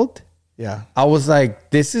world. Yeah. I was like,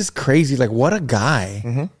 this is crazy. Like, what a guy.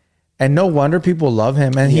 Mm-hmm. And no wonder people love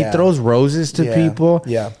him. And he throws roses to people.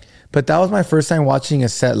 Yeah. But that was my first time watching a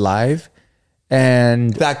set live.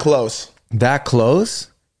 And that close.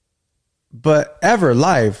 But ever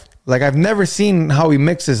live. Like I've never seen how he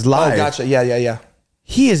mixes live. Oh, gotcha. Yeah.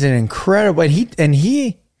 He is an incredible, he's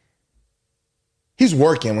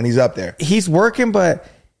working when he's up there. He's working, but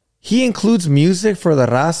he includes music for the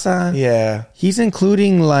raza. Yeah. He's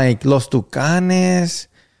including like Los Tucanes,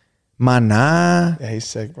 Maná. Yeah, he's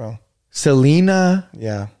sick, bro. Selena.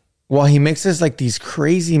 Yeah. While he mixes like these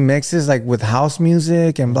crazy mixes like with house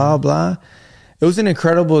music and blah, blah. It was an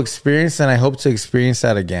incredible experience, and I hope to experience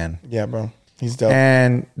that again. Yeah, bro. He's dope.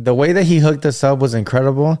 And the way that he hooked us up was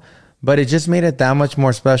incredible, but it just made it that much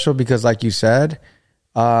more special because like you said,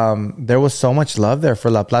 there was so much love there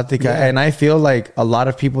for La Platica. Yeah. And I feel like a lot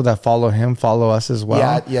of people that follow him follow us as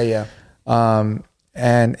well. Yeah.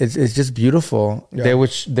 And it's just beautiful. Yeah.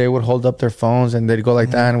 They would hold up their phones and they'd go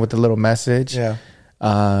like that and with a little message. Yeah.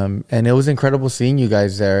 And it was incredible seeing you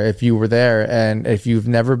guys there. If you were there and if you've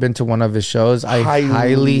never been to one of his shows, I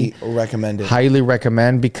highly recommend it. Highly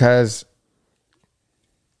recommend, because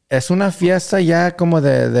es una fiesta ya como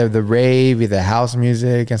de rave y the house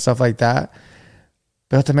music and stuff like that.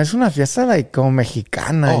 Pero también es una fiesta like como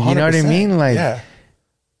mexicana. You know what I mean? Like,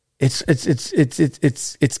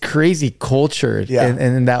 it's crazy cultured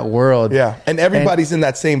in that world. Yeah. And everybody's in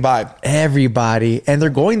that same vibe. Everybody. And they're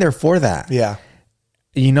going there for that. Yeah.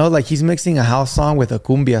 You know, like he's mixing a house song with a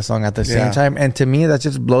cumbia song at the same time. And to me, that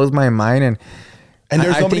just blows my mind. And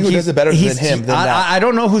there's nobody who does it better than him. I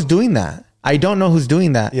don't know who's doing that. I don't know who's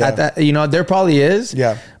doing that. Yeah. You know, there probably is.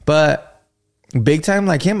 Yeah. But big time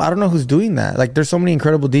like him, I don't know who's doing that. Like there's so many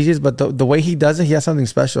incredible DJs, but the way he does it, he has something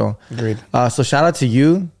special. Agreed. So shout out to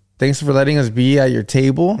you. Thanks for letting us be at your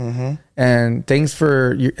table. And thanks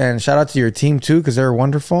and shout out to your team too, because they were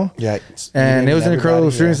wonderful. Yeah. And it was an incredible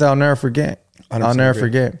experience that I'll never forget. I'll never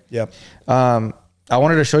forget. Yep. I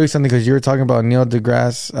wanted to show you something because you were talking about Neil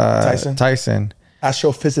deGrasse Tyson.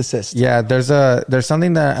 Astrophysicist. Yeah, there's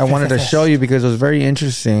something that I wanted to show you because it was very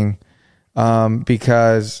interesting.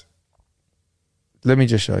 Because let me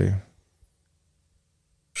just show you.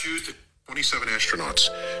 27 astronauts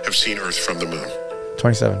have seen Earth from the moon.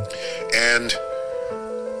 27. And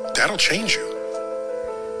that'll change you.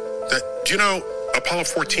 Do you know Apollo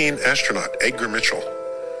 14 astronaut Edgar Mitchell?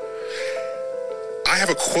 I have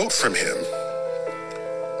a quote from him.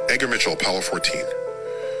 Edgar Mitchell, Apollo 14.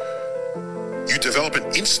 You develop an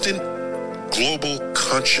instant global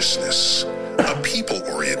consciousness, a people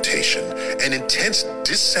orientation, an intense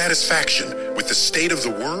dissatisfaction with the state of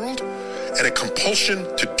the world, and a compulsion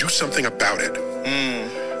to do something about it.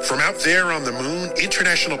 From out there on the moon,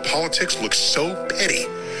 international politics looks so petty.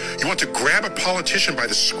 You want to grab a politician by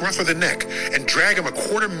the scruff of the neck and drag him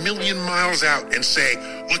 250,000 miles out and say,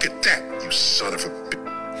 look at that, you son of a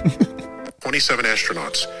bitch. 27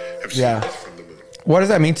 astronauts have seen Earth from the moon. What does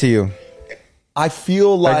that mean to you? I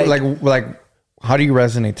feel like how do you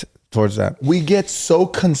resonate towards that? We get so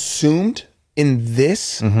consumed in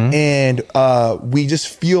this and we just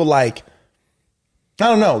feel like, I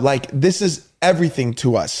don't know, like this is everything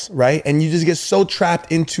to us, right? And you just get so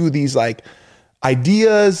trapped into these like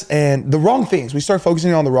ideas and the wrong things. We start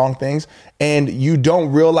focusing on the wrong things and you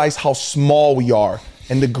don't realize how small we are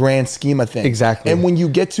in the grand scheme of things. Exactly. And when you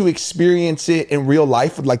get to experience it in real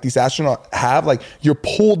life, like these astronauts have, like you're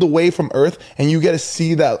pulled away from Earth and you get to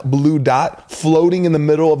see that blue dot floating in the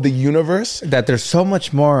middle of the universe. That there's so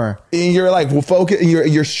much more. And you're like, well, focus,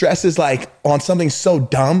 your stress is like on something so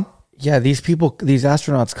dumb. Yeah, these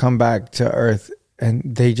astronauts come back to Earth and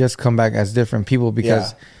they just come back as different people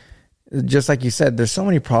because just like you said, there's so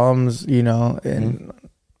many problems, you know,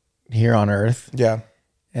 here on Earth. Yeah.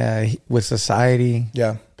 With society,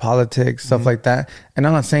 politics, stuff Mm-hmm. like that. And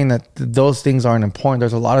I'm not saying that those things aren't important.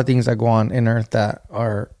 There's a lot of things that go on in Earth that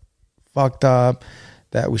are fucked up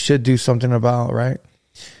that we should do something about, right?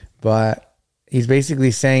 But he's basically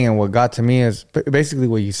saying, and what got to me is basically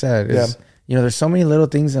what you said is, you know, there's so many little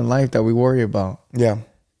things in life that we worry about. Yeah.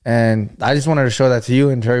 And I just wanted to show that to you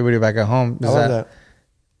and to everybody back at home. I love that.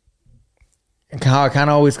 How I kind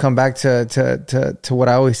of always come back to what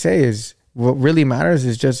I always say is what really matters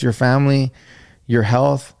is just your family, your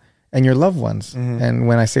health, and your loved ones. And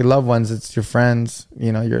when I say loved ones, it's your friends,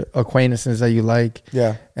 you know, your acquaintances that you like.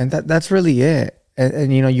 Yeah. And that's really it.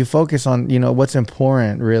 And you know, you focus on, you know, what's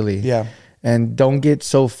important really. Yeah. And don't get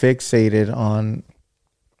so fixated on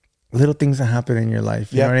little things that happen in your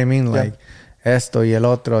life. You know what I mean? Like esto y el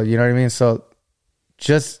otro, you know what I mean? So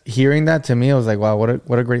just hearing that to me, I was like, wow,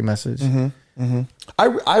 what a great message. I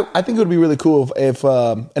think it would be really cool if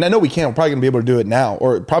and I know we can't, we're probably gonna be able to do it now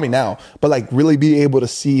or probably now, but like really be able to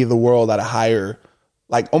see the world at a higher,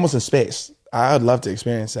 like almost in space. I would love to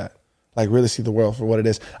experience that. Like really see the world for what it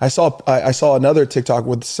is. I saw another TikTok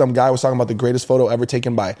with some guy was talking about the greatest photo ever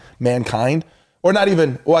taken by mankind. Or not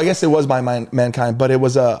even, well, I guess it was by mankind, but it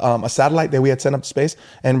was a satellite that we had sent up to space.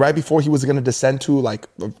 And right before he was going to descend to like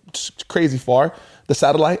crazy far, the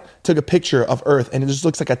satellite took a picture of Earth and it just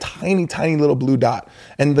looks like a tiny, tiny little blue dot.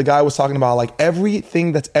 And the guy was talking about like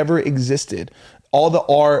everything that's ever existed, all the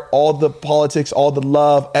art, all the politics, all the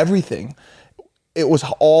love, everything. It was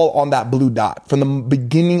all on that blue dot from the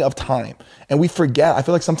beginning of time. And we forget, I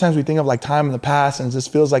feel like sometimes we think of like time in the past and it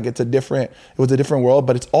just feels like it was a different world,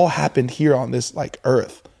 but it's all happened here on this like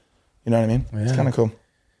Earth. You know what I mean? Yeah. It's kind of cool.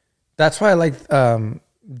 That's why I like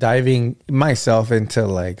diving myself into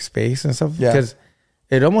like space and stuff because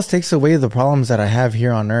it almost takes away the problems that I have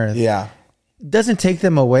here on Earth. Yeah. It doesn't take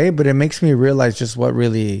them away, but it makes me realize just what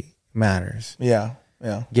really matters. Yeah.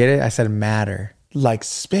 Yeah. Get it? I said matter. Like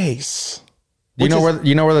space. You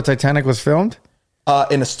know where the Titanic was filmed?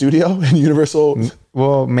 In a studio in Universal.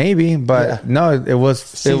 Well, maybe, but no, it was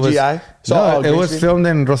CGI. It was filmed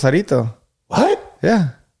in Rosarito. What?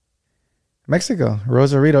 Yeah, Mexico,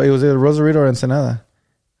 Rosarito. It was either Rosarito or Ensenada.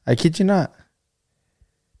 I kid you not.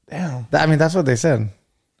 Damn. I mean, that's what they said.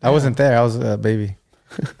 I wasn't there. I was a baby.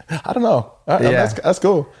 I don't know. That's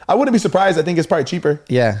cool. I wouldn't be surprised. I think it's probably cheaper.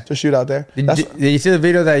 Yeah. To shoot out there. Did you see the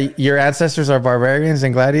video that your ancestors are barbarians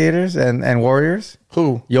and gladiators and warriors?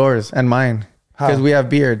 Who? Yours and mine. Because we have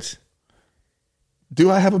beards. Do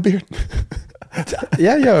I have a beard?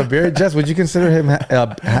 Yeah, you have a beard. Jess, would you consider him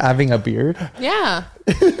having a beard? Yeah.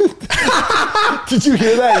 Did you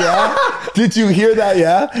hear that? Yeah. Did you hear that?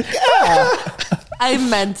 Yeah. Yeah. I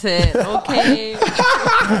meant it. Okay.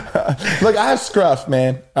 Look, I have scruff,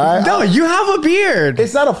 man. All right? No, you have a beard.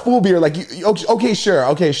 It's not a full beard. Like, okay, sure.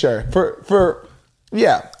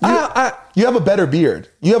 Yeah. You have a better beard.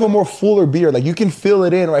 You have a more fuller beard. Like, you can fill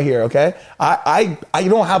it in right here. Okay. I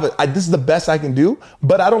don't have it. This is the best I can do,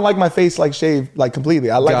 but I don't like my face like shaved like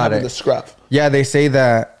completely. I like having the scruff. Yeah, they say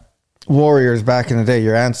that warriors back in the day,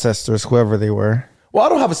 your ancestors, whoever they were. Well, I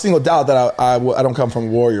don't have a single doubt that I don't come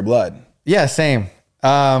from warrior blood. Yeah, same.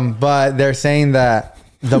 But they're saying that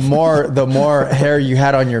the more hair you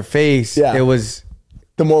had on your face, it was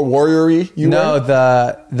the more warrior-y you were. No,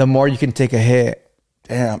 the more you can take a hit.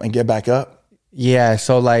 Damn, and get back up. Yeah,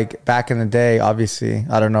 so like back in the day, obviously,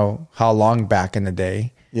 I don't know how long back in the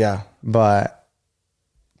day. Yeah, but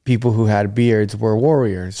people who had beards were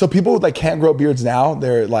warriors. So people like can't grow beards now.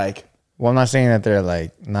 They're like, well, I'm not saying that they're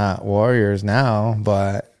like not warriors now,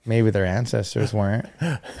 but maybe their ancestors weren't.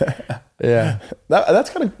 Yeah, that's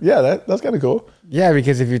kind of that's kind of cool. Yeah,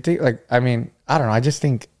 because if you think like, I mean, I don't know. I just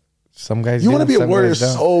think some guys. You want to be a warrior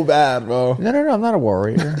so bad, bro. No, I'm not a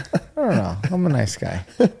warrior. I don't know. I'm a nice guy.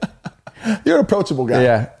 You're an approachable guy.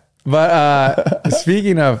 Yeah, but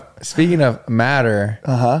speaking of matter,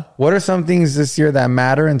 what are some things this year that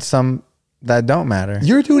matter and some that don't matter?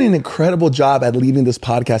 You're doing an incredible job at leading this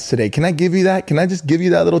podcast today. Can I give you that? Can I just give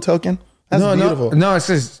you that little token? That's beautiful. No, it's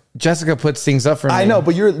just Jessica puts things up for me. I know,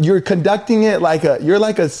 but you're conducting it like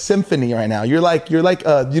a symphony right now. You're like you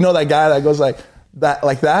know that guy that goes like that.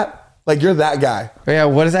 Like you're that guy. Yeah,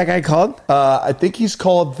 what is that guy called? I think he's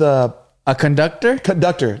called a conductor?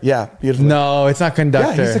 Conductor, yeah. Beautiful. No, it's not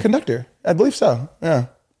conductor. Yeah, he's a conductor. I believe so. Yeah.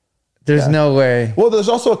 There's no way. Well, there's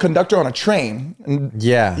also a conductor on a train.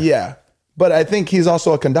 Yeah. Yeah. But I think he's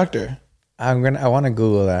also a conductor. I want to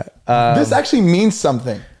Google that. This actually means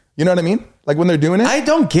something. You know what I mean? Like when they're doing it. I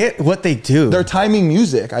don't get what they do. They're timing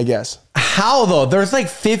music, I guess. How though? There's like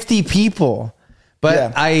 50 people.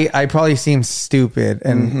 But I probably seem stupid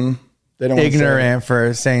and ignorant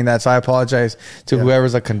for saying that. So I apologize to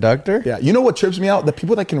whoever's a conductor. Yeah. You know what trips me out? The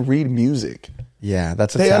people that can read music. Yeah,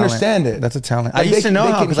 that's a talent. They understand it. That's a talent. Like I used to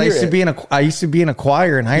know how because I used to be in a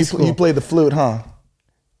choir in high school. You played the flute, huh?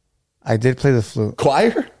 I did play the flute.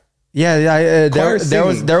 Choir? Yeah.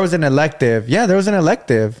 There was an elective. Yeah, there was an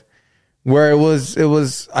elective where it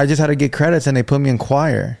was. I just had to get credits and they put me in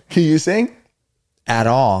choir. Can you sing? At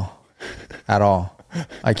all.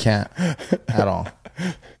 I can't at all.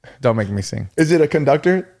 Don't make me sing. Is it a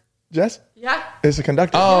conductor, Jess? Yeah. It's a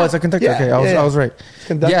conductor. Oh, it's a conductor. Yeah, okay, I was right.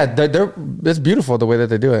 Yeah, it's beautiful the way that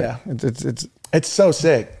they do it. Yeah. It's so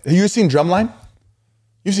sick. Have you seen Drumline?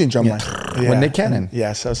 You've seen Drumline. Yeah. When Nick Cannon.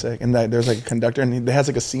 Yeah, so sick. And there's like a conductor and he has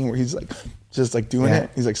like a scene where he's like just like doing it.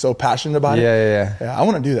 He's like so passionate about it. Yeah. I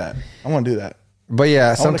want to do that. But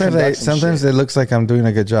yeah, sometimes it looks like I'm doing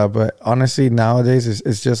a good job, but honestly, nowadays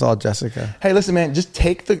it's just all Jessica. Hey, listen, man, just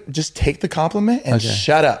take the compliment and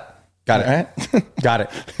shut up. Got it. Right? Got it.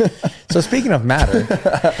 So speaking of matter,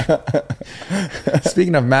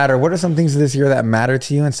 what are some things this year that matter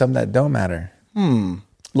to you and some that don't matter?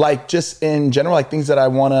 Like just in general, like things that I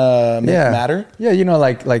want to make matter. Yeah, you know,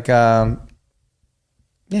 like yeah.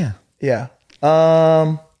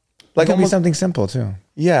 Like it can be something simple too.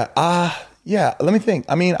 Yeah. Yeah, let me think.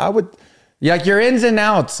 I mean, I would... Yeah, like your ins and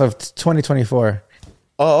outs of 2024.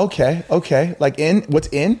 Oh, okay. Like what's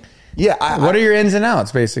in? Yeah. What are your ins and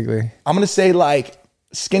outs, basically? I'm going to say like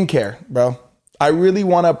skincare, bro. I really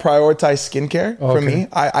want to prioritize skincare for me.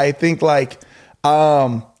 I think like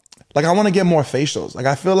I want to get more facials. Like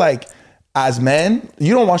I feel like as men,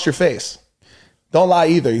 you don't wash your face. Don't lie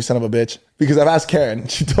either, you son of a bitch. Because I've asked Karen.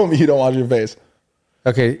 She told me you don't wash your face.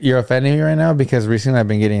 Okay, you're offending me right now because recently I've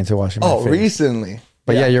been getting into washing my face. Oh, recently.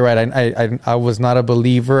 But yeah, you're right. I was not a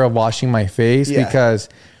believer of washing my face because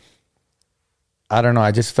I don't know.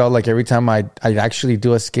 I just felt like every time I actually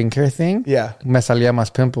do a skincare thing, me salía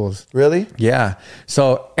más pimples. Really? Yeah.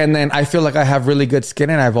 So, and then I feel like I have really good skin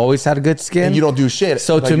and I've always had good skin. And you don't do shit.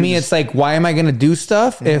 So to me, it's like, why am I going to do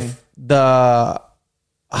stuff if the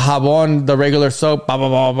jabón, the regular soap, blah, blah,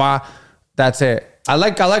 blah, blah, that's it. I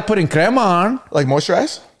like putting crema on. Like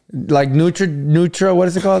moisturize? Like Nutra, what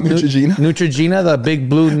is it called? Neutrogena, the big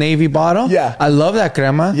blue navy bottle. Yeah. I love that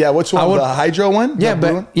crema. Yeah, which one? The hydro one?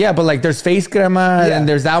 Yeah, but like there's face crema and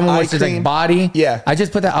there's that one which is like body. Yeah. I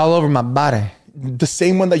just put that all over my body. The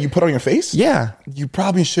same one that you put on your face? Yeah. You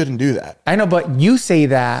probably shouldn't do that. I know, but you say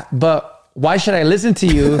that, but why should I listen to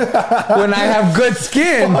you when I have good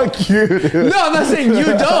skin? Fuck you, dude. No, I'm not saying you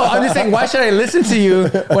don't. I'm just saying, why should I listen to you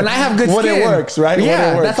when I have good skin? When it works, right?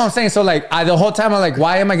 Yeah, that's what I'm saying. So like, the whole time I'm like,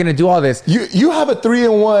 why am I going to do all this? You have a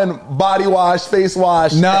 3-in-1 body wash, face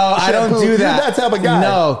wash. No, I don't do that. You're that type of guy.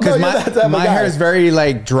 No, because my hair is very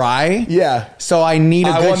like dry. Yeah. So I need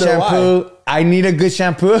a good shampoo. Why. I need a good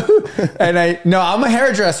shampoo, and I'm a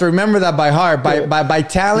hairdresser. Remember that by heart, by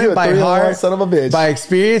talent, by heart, son of a bitch, by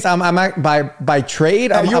experience. By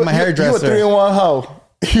trade. I'm a hairdresser. You a 3-in-1 hoe.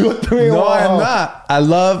 You a 3-in-1 No, I'm hoe. not. I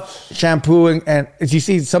love shampoo and as you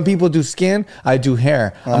see, some people do skin. I do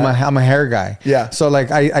hair. I'm a hair guy. Yeah. So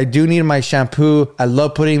like I do need my shampoo. I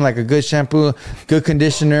love putting like a good shampoo, good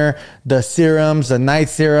conditioner, the serums, the night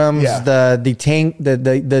serums, the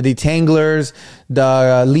detanglers,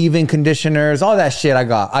 the leave-in conditioners, all that shit I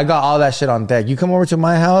got all that shit on deck. You come over to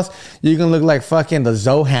my house, you can look like fucking the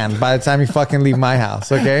Zohan by the time you fucking leave my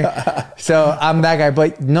house, okay? So I'm that guy.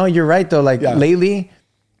 But no, you're right though. Like lately,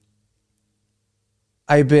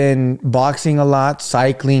 I've been boxing a lot,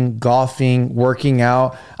 cycling, golfing, working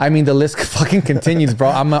out. I mean, the list fucking continues, bro.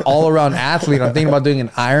 I'm an all-around athlete. I'm thinking about doing an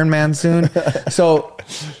Ironman soon. So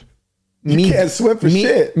you can't swim for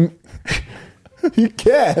shit. You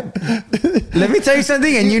can. Let me tell you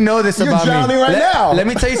something, and you know this about me. You're drowning right now. Let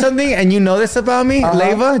me tell you something, and you know this about me,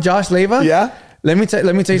 Josh Leva. Yeah. Let me tell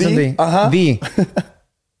you something.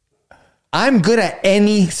 I'm good at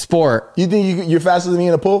any sport. You think you're faster than me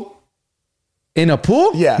in a pool? In a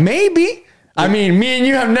pool? Yeah. Maybe. I mean, me and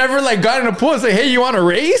you have never like gotten in a pool and say, hey, you want to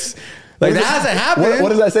race? Like that hasn't happened. What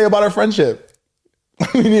does that say about our friendship?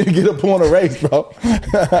 We need to get a pool and a race, bro.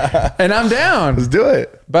 And I'm down. Let's do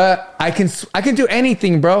it. But I can do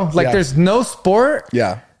anything, bro. Like there's no sport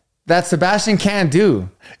that Sebastian can't do.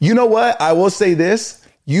 You know what? I will say this.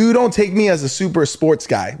 You don't take me as a super sports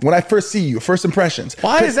guy. When I first see you, first impressions.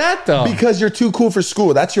 Why is that though? Because you're too cool for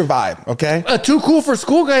school. That's your vibe, okay? A too cool for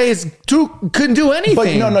school guy couldn't do anything.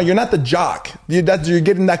 But no, you're not the jock. You're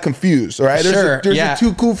getting that confused, all right? There's a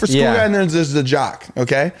too cool for school guy and there's the jock,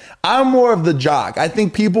 okay? I'm more of the jock. I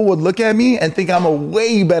think people would look at me and think I'm a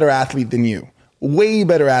way better athlete than you. Way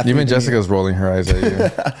better athlete. Even Jessica's rolling her eyes at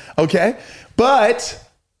you. Okay? But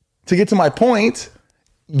to get to my point,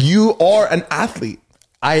 you are an athlete.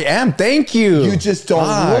 I am. Thank you. You just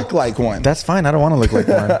don't look like one. That's fine. I don't want to look like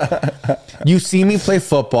one. You see me play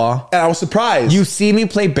football. And I was surprised. You see me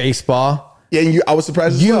play baseball. Yeah, I was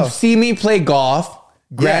surprised as well. You see me play golf.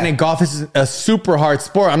 Granted, golf is a super hard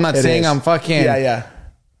sport. I'm not saying I'm fucking...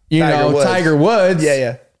 Tiger Woods.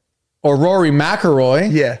 Yeah. Or Rory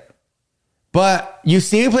McIlroy. Yeah. But you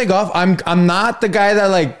see me play golf. I'm not the guy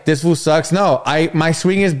that like, this fool sucks. No, my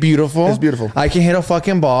swing is beautiful. It's beautiful. I can hit a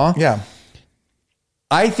fucking ball. Yeah.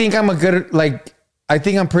 I think I'm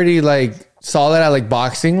pretty like solid at like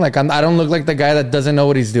boxing. Like I don't look like the guy that doesn't know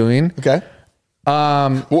what he's doing. Okay.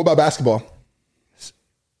 What about basketball?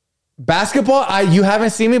 Basketball, you haven't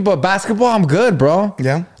seen me, but basketball, I'm good, bro.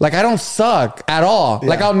 Yeah. Like I don't suck at all. Yeah.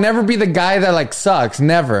 Like I'll never be the guy that like sucks.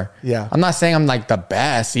 Never. Yeah. I'm not saying I'm like the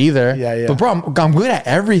best either. Yeah. But bro, I'm good at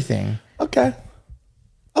everything. Okay.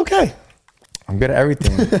 I'm good at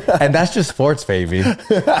everything. And that's just sports, baby. Don't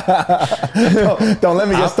let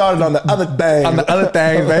me get started on the other thing. On the other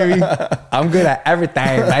thing, baby. I'm good at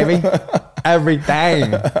everything, baby.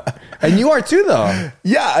 Everything. And you are too, though.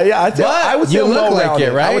 Yeah. I would say you I'm look like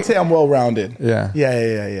it, right? I would say I'm well-rounded. Yeah.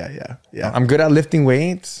 Yeah. I'm good at lifting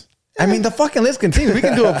weights. I mean, the fucking list continues. We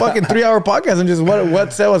can do a fucking 3-hour podcast and just what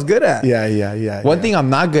Sebas good at. Yeah. One thing I'm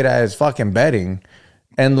not good at is fucking betting.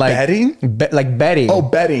 And like betting? Like betting. Oh,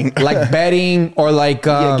 betting. Like betting or like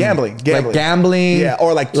gambling. Like gambling. Yeah,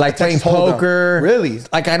 or like playing poker. Really?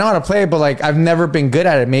 Like I know how to play it, but like I've never been good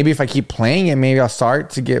at it. Maybe if I keep playing it, maybe I'll start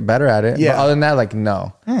to get better at it. Yeah. But other than that, like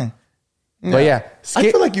no. But yeah.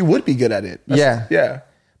 I feel like you would be good at it. Yeah.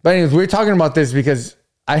 But anyways, we're talking about this because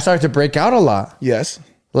I started to break out a lot. Yes.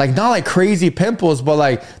 Like not like crazy pimples, but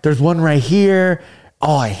like there's one right here.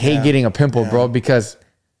 Oh, I hate getting a pimple, bro, because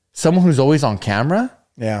someone who's always on camera.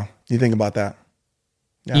 Yeah, you think about that.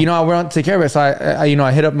 Yeah. You know, I went to take care of it. So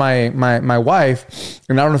I hit up my wife,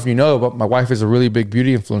 and I don't know if you know, but my wife is a really big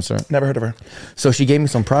beauty influencer. Never heard of her. So she gave me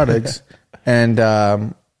some products, and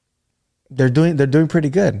they're doing pretty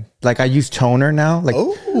good. Like I use toner now. Like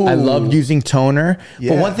I love using toner.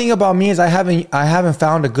 Yeah. But one thing about me is I haven't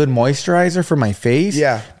found a good moisturizer for my face.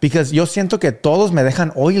 Yeah. Because yo siento que todos me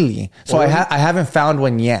dejan oily. So I haven't found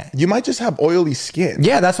one yet. You might just have oily skin.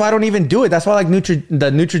 Yeah, that's why I don't even do it. That's why I like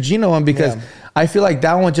the Neutrogena one, because I feel like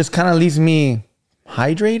that one just kind of leaves me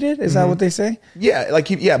hydrated. Is that what they say? Yeah,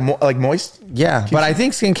 like moist. Yeah, but I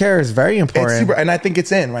think skincare is very important. It's super, and I think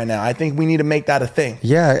it's in right now. I think we need to make that a thing.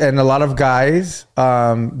 Yeah, and a lot of guys,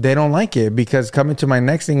 they don't like it, because coming to my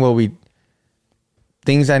next thing,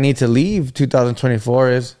 things I need to leave 2024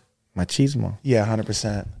 is machismo. Yeah,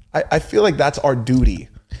 100%. I feel like that's our duty.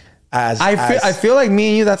 I feel like me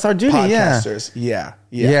and you, that's our duty. Podcasters. Yeah.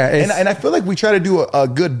 And I feel like we try to do a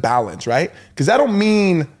good balance, right? Because I don't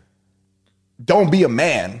mean don't be a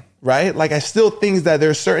man, right? Like I still think that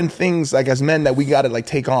there's certain things like as men that we got to like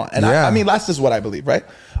take on. And I mean, that's just what I believe, right?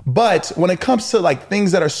 But when it comes to like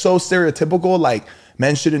things that are so stereotypical, like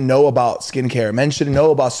men shouldn't know about skincare, men shouldn't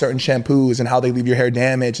know about certain shampoos and how they leave your hair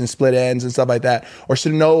damaged and split ends and stuff like that, or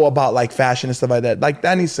should know about like fashion and stuff like that. Like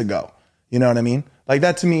that needs to go. You know what I mean? Like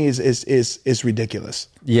that to me is ridiculous.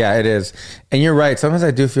 Yeah, it is. And you're right. Sometimes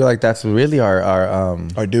I do feel like that's really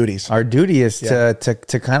our duties. Our duty is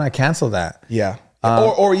to kind of cancel that. Yeah.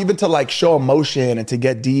 Or even to like show emotion and to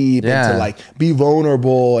get deep and to like be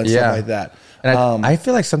vulnerable and stuff like that. And I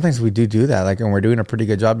feel like sometimes we do that, like, and we're doing a pretty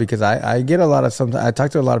good job, because I get a lot of I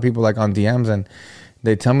talk to a lot of people like on DMs, and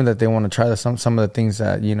they tell me that they want to try some of the things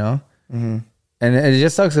that, you know, and it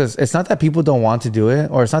just sucks. It's not that people don't want to do it,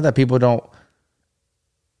 or it's not that people don't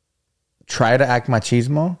try to act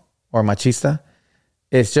machismo or machista.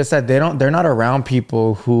 It's just that they're not around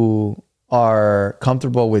people who are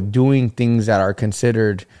comfortable with doing things that are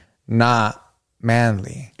considered not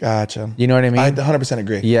manly. Gotcha. You know what I mean? I 100%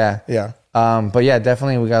 agree. Yeah. Yeah. But yeah,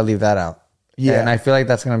 definitely we gotta leave that out. Yeah. And I feel like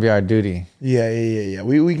that's gonna be our duty. Yeah.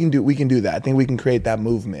 We can do that. I think we can create that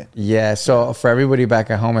movement. Yeah. So for everybody back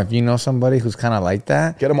at home, if you know somebody who's kind of like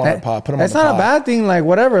that, get them on the pod. Put them on the pod. It's not a bad thing. Like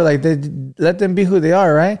whatever. Like let them be who they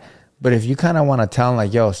are, right? But if you kind of want to tell them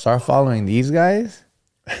like, yo, start following these guys,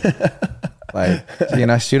 like, you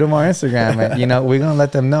know, shoot them on Instagram, and, you know, we're going to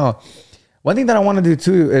let them know. One thing that I want to do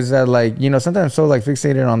too is that, like, you know, sometimes I'm so like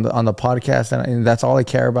fixated on the podcast, and that's all I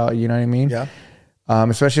care about. You know what I mean? Yeah.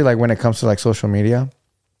 Especially like when it comes to like social media,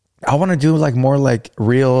 I want to do like more like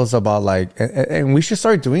reels about like, and we should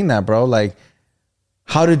start doing that, bro. Like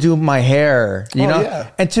how to do my hair, you know? Yeah.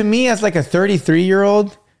 And to me as like a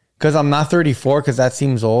 33-year-old, because I'm not 34, because that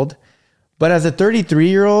seems old. But as a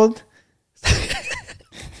 33-year-old,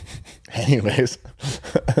 anyways,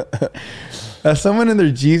 as someone in their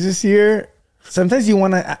Jesus year, sometimes you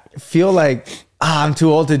want to feel like, I'm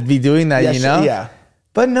too old to be doing that, you know? Yeah.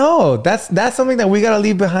 But no, that's something that we got to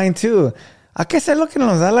leave behind too. A que se lo que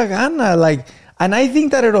nos da la gana. Like, and I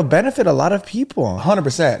think that it'll benefit a lot of people.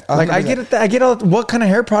 100%. Like I get all, what kind of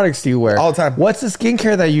hair products do you wear? All the time. What's the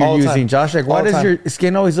skincare that you're using, Josh? Like, why does your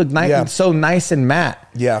skin always look nice, so nice and matte?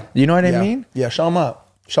 Yeah. You know what I mean? Yeah. Show them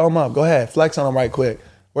up. Go ahead. Flex on them right quick.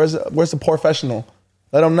 Where's the professional?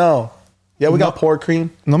 Let them know. Yeah, we got pore cream.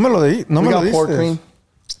 No me lo di. No me lo got pore cream.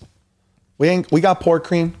 We got pore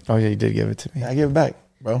cream. Oh yeah, you did give it to me. Yeah, I give it back,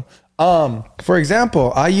 bro. For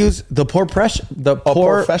example, I use the Professional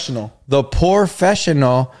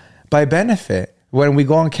by Benefit when we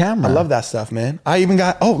go on camera. I love that stuff, man. I even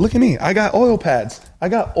got, look at me. I got oil pads. I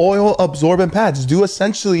got oil absorbent pads. Do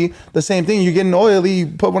essentially the same thing. You're getting oily. You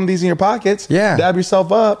put one of these in your pockets. Yeah. Dab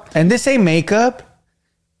yourself up. And this ain't makeup.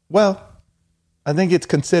 Well, I think it's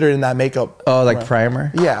considered in that makeup. Oh, like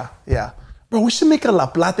primer? Yeah. Bro, we should make a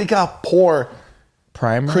La Platica pore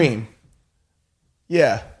primer cream.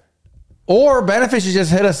 Yeah. Or Benefit should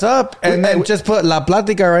just hit us up and then just put La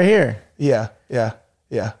Platica right here. Yeah.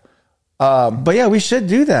 But yeah, we should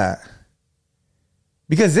do that.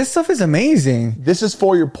 Because this stuff is amazing. This is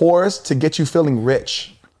for your pores to get you feeling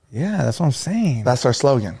rich. Yeah, that's what I'm saying. That's our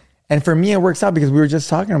slogan. And for me, it works out because we were just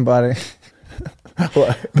talking about it.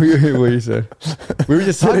 What you said? We were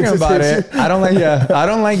just talking about it. I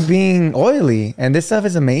don't like being oily, and this stuff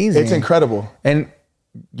is amazing. It's incredible, and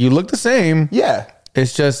you look the same. Yeah,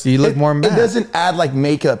 it's just you look more matte. It doesn't add like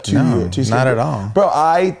makeup to you. To not at all,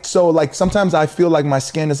 bro. So like sometimes I feel like my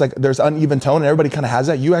skin is like there's uneven tone, and everybody kind of has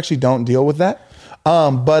that. You actually don't deal with that.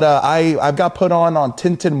 But I've got put on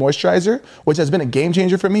tinted moisturizer, which has been a game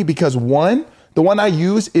changer for me because the one I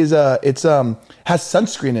use is has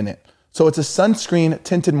sunscreen in it. So it's a sunscreen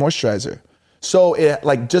tinted moisturizer. So it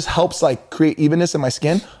like just helps like create evenness in my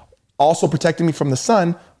skin, also protecting me from the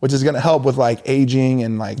sun, which is gonna help with like aging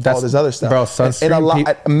and like all this other stuff. Bro,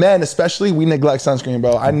 sunscreen. And men especially, we neglect sunscreen,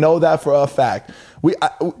 bro. I know that for a fact.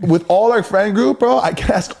 With all our friend group, bro, I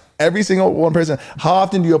can ask every single one person, how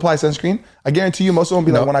often do you apply sunscreen? I guarantee you most of them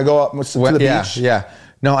will be like, when I go up to the beach. Yeah.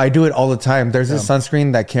 No, I do it all the time. There's this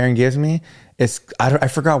sunscreen that Karen gives me. I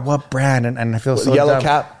forgot what brand, and I feel so Yellow dumb.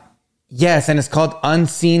 cap? Yes, and it's called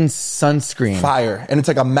Unseen Sunscreen. Fire. And it's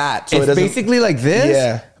like a matte. So it's basically like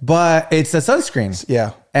this, but it's a sunscreen.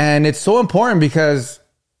 Yeah. And it's so important because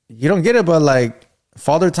you don't get it, but like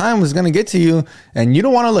Father Time was going to get to you, and you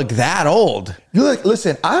don't want to look that old.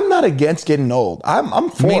 Listen, I'm not against getting old. I'm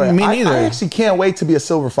for it. Me neither. I actually can't wait to be a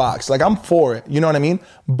silver fox. Like, I'm for it. You know what I mean?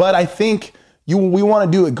 But I think we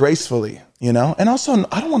want to do it gracefully, you know? And also,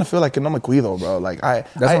 I don't want to feel like a no McQuido, bro. Like,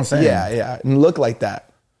 that's what I'm saying. Yeah. And look like that.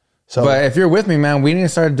 So, but if you're with me, man, we need to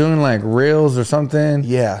start doing like reels or something.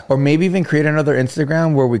 Yeah. Or maybe even create another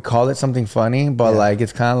Instagram where we call it something funny, but like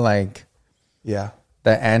it's kind of like the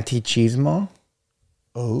anti-chismo.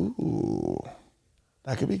 Oh,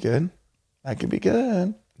 that could be good. The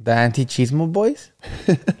anti-chismo boys?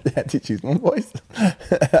 The anti-chismo boys?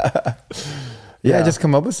 Yeah, just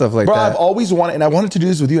come up with stuff like Bro, that. I've always wanted, and I wanted to do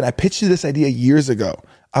this with you, and I pitched you this idea years ago.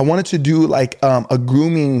 I wanted to do like a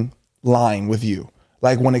grooming line with you.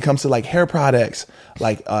 Like when it comes to like hair products,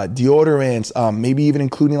 like deodorants, maybe even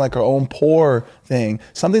including like our own pore thing.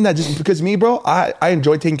 Something that just, because me, bro, I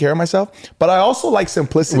enjoy taking care of myself, but I also like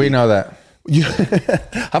simplicity. We know that.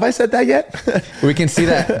 Have I said that yet? We can see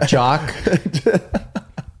that, Jock.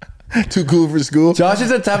 Too cool for school. Josh is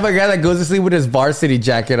the type of guy that goes to sleep with his varsity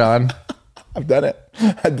jacket on. I've done it.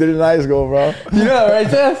 I did it in high school, bro. You know, right,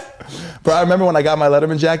 Jeff? Bro, I remember when I got my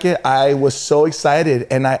Letterman jacket, I was so excited.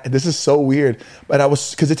 And this is so weird, but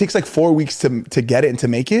because it takes like 4 weeks to get it and to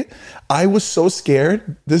make it. I was so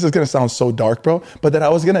scared. This is going to sound so dark, bro, but that I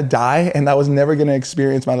was going to die and I was never going to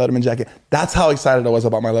experience my Letterman jacket. That's how excited I was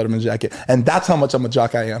about my Letterman jacket. And that's how much I'm a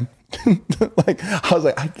jock I am. Like, I was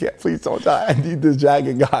like, I can't, please don't die. I need this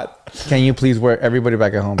jacket, God. Can you please wear everybody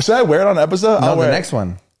back at home? Should I wear it on an episode? No, the next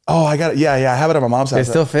one. Oh, I got it. Yeah. I have it at my mom's house. It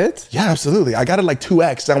still fits? Yeah, absolutely. I got it like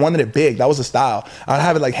 2X. I wanted it big. That was the style. I'd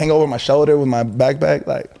have it like hang over my shoulder with my backpack.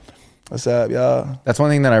 Like, what's up, y'all? That's one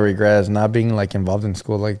thing that I regret is not being like involved in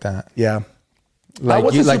school like that. Yeah.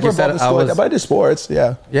 Like you said, but I did sports.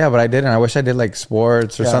 Yeah. Yeah, but I didn't. I wish I did like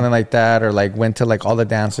sports or something like that, or like went to like all the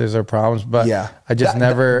dances or proms. But I just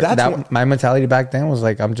my mentality back then was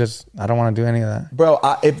like, I don't want to do any of that. Bro,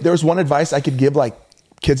 if there's one advice I could give like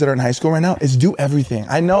kids that are in high school right now, is do everything.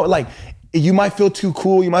 I know like you might feel too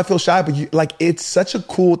cool, you might feel shy, but it's such a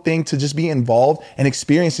cool thing to just be involved and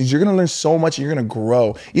experience these. You're going to learn so much and you're going to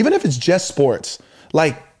grow. Even if it's just sports,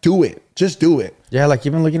 like do it. Just do it. Yeah, like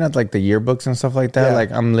even looking at like the yearbooks and stuff like that,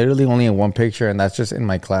 like I'm literally only in one picture and that's just in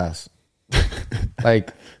my class.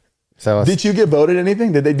 Like, so. Did you get voted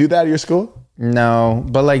anything? Did they do that at your school? No,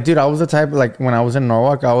 but like, dude, I was the type, like when I was in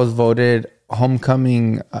Norwalk, I was voted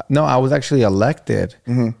homecoming. No, I was actually elected.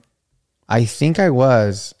 Mm-hmm. I think I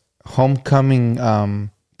was homecoming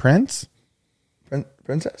prince.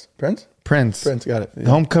 Princess? Prince? Prince. Prince, got it. Yeah.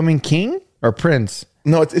 Homecoming king or prince?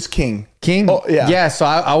 No, it's king. King? Oh, yeah. Yeah, so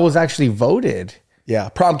I was actually voted. Yeah,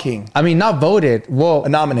 prom king. I mean, not voted. Well,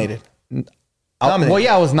 nominated. Well,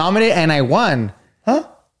 yeah, I was nominated and I won. Huh?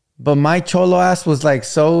 But my cholo ass was like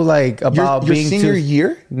so like about your being senior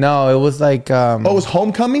year? No, it was like it was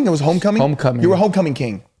homecoming? It was homecoming? Homecoming. You were homecoming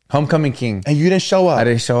king. Homecoming king. And you didn't show up. I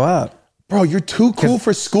didn't show up. Bro, you're too cool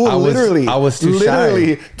for school. I was too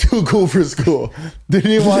literally shy. Too cool for school. Didn't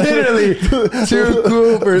even want literally too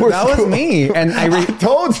cool for that school. Was me. And I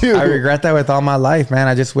told you. I regret that with all my life, man.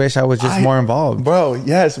 I just wish I was just more involved. Bro,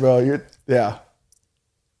 yes, bro.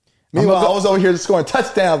 Meanwhile, I was over here scoring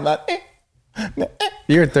touchdowns, man.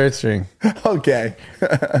 You're third string. Okay.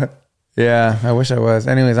 Yeah, I wish I was.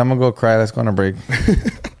 Anyways, I'm gonna go cry. Let's go on a break.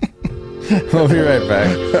 We'll be right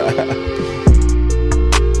back.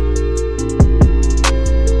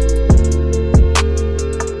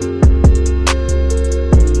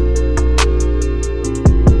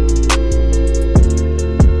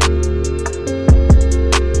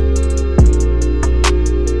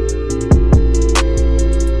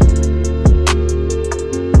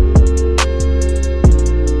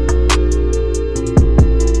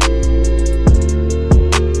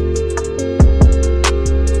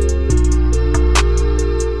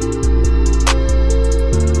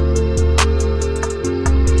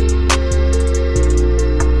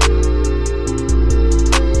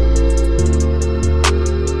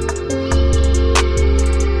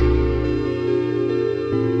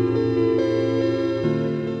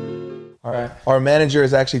 Our manager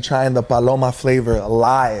is actually trying the Paloma flavor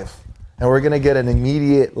live, and we're going to get an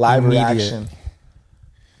immediate reaction.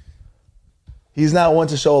 He's not one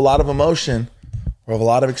to show a lot of emotion or a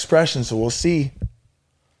lot of expression, so we'll see.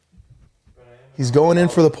 He's going in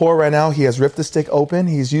for the pour right now. He has ripped the stick open.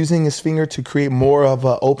 He's using his finger to create more of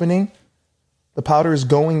an opening. The powder is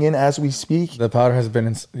going in as we speak. The powder has been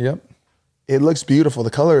in. Yep. It looks beautiful. The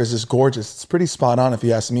color is just gorgeous. It's pretty spot on if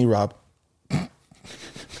you ask me, Rob.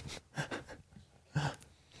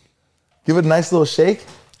 Give it a nice little shake.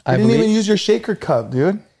 You didn't even use your shaker cup,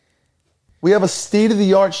 dude. We have a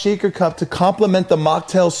state-of-the-art shaker cup to complement the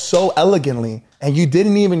mocktail so elegantly. And you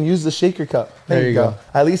didn't even use the shaker cup. There you go.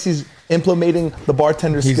 At least he's implementing the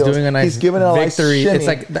bartender skills. He's doing a nice He's giving it a victory. Nice it's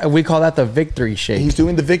like, we call that the victory shake. He's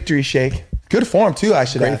doing the victory shake. Good form, too, I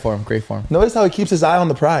should add. Great form. Notice how he keeps his eye on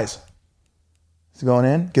the prize. He's going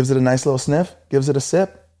in, gives it a nice little sniff, gives it a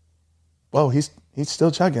sip. Whoa, he's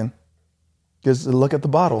still chugging. Gives it a look at the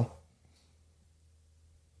bottle.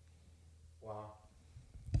 Wow.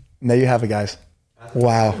 There you have it, guys.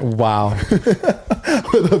 Wow.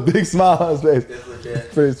 With a big smile on his face. It's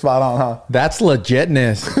legit. Pretty spot on, huh? That's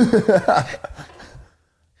legitness.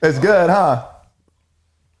 It's good, huh?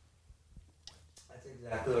 That's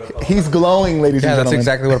exactly what He's glowing, ladies and gentlemen. That's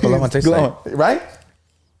exactly what a paloma tastes like. Right?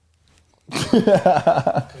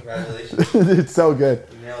 Congratulations. It's so good.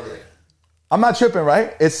 You nailed it. I'm not tripping,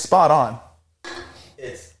 right? It's spot on.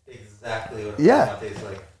 It's exactly what a paloma tastes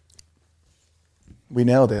like. We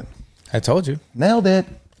nailed it. I told you. Nailed it.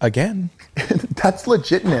 Again. That's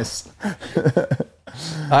legitness.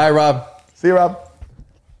 All right, Rob. See you, Rob.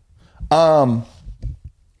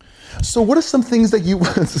 So what are some things that you...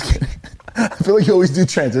 I feel like you always do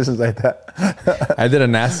transitions like that. I did a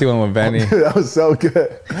nasty one with Benny. That was so good.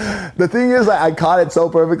 The thing is, I caught it so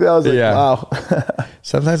perfectly. I was like, wow.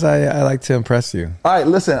 Sometimes I like to impress you. All right,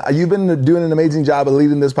 listen. You've been doing an amazing job of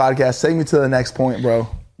leading this podcast. Take me to the next point, bro.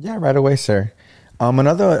 Yeah, right away, sir.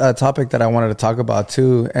 Another topic that I wanted to talk about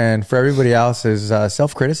too, and for everybody else, is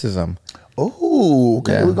self-criticism. Oh,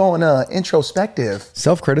 okay. Yeah. We're going introspective.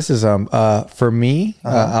 Self-criticism. For me,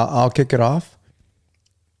 I'll kick it off.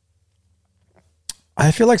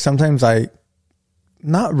 I feel like sometimes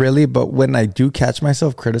not really, but when I do catch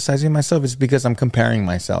myself criticizing myself, it's because I'm comparing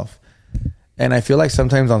myself. And I feel like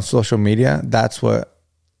sometimes on social media, that's what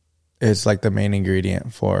is like the main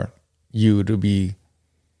ingredient for you to be...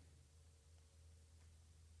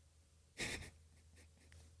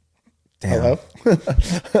 Damn. Hello?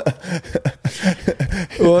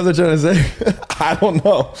 What was I trying to say? I don't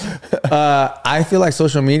know. I feel like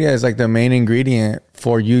social media is like the main ingredient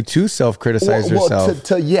for you to self-criticize yourself.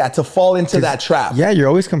 To fall into that trap. Yeah, you're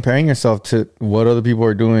always comparing yourself to what other people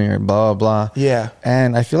are doing or blah, blah, blah. Yeah.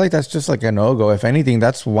 And I feel like that's just like a no-go. If anything,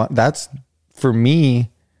 that's for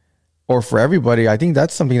me or for everybody, I think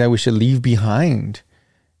that's something that we should leave behind,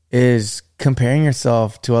 is comparing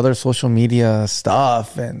yourself to other social media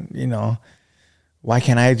stuff. And, why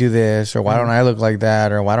can't I do this? Or why don't I look like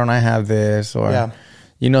that? Or why don't I have this? Or,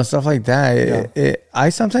 stuff like that. Yeah. I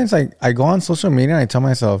sometimes I go on social media and I tell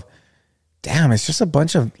myself, damn, it's just a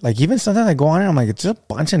bunch of, even sometimes I go on and I'm like, it's just a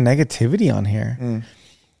bunch of negativity on here.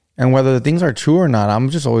 And whether the things are true or not,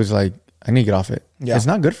 I'm just always like, I need to get off it. Yeah. It's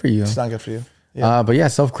not good for you. It's not good for you. Yeah. But yeah,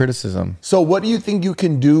 self-criticism. So what do you think you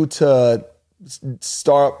can do to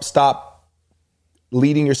stop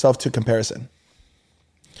leading yourself to comparison?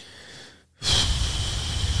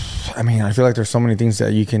 I mean, I feel like there's so many things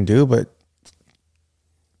that you can do, but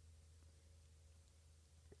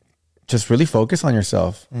just really focus on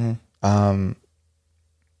yourself.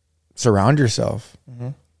 Surround yourself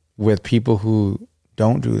with people who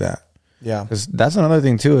don't do that. Yeah. Because that's another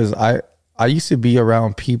thing too, is I used to be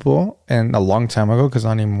around people, and a long time ago, because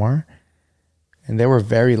not anymore, and they were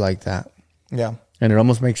very like that. Yeah. And it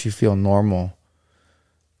almost makes you feel normal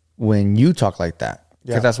when you talk like that.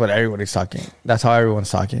 Because that's what everybody's talking. That's how everyone's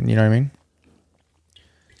talking. You know what I mean?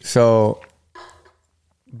 So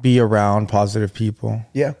be around positive people.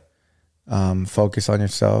 Yeah. Focus on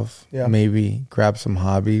yourself. Yeah. Maybe grab some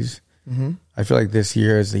hobbies. I feel like this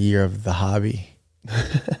year is the year of the hobby.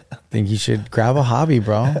 I think you should grab a hobby,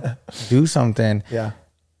 bro. Do something. Yeah.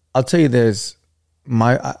 I'll tell you this.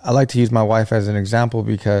 I like to use my wife as an example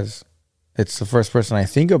because it's the first person I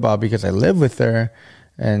think about, because I live with her.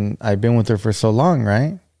 And I've been with her for so long,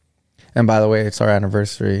 right? And by the way, it's our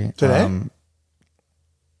anniversary. Today?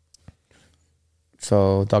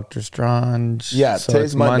 So Dr. Strange. Yeah, so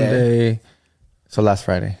today's Monday. So last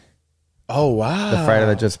Friday. Oh, wow. The Friday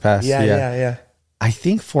that just passed. Yeah. I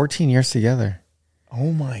think 14 years together.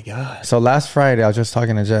 Oh, my God. So last Friday, I was just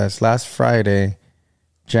talking to Jess. Last Friday,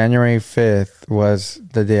 January 5th, was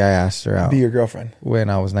the day I asked her out. Be your girlfriend.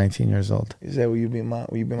 When I was 19 years old. You said, will you be my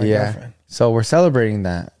girlfriend? So we're celebrating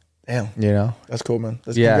that. Damn. That's cool, man.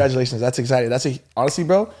 Congratulations. That's exciting. Honestly,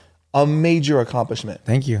 bro, a major accomplishment.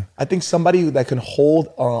 Thank you. I think somebody that can hold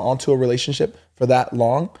onto a relationship for that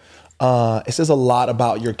long, it says a lot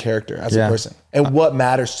about your character as a person and what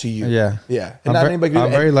matters to you. Yeah. Yeah. And I'm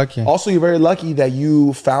very lucky. Also, you're very lucky that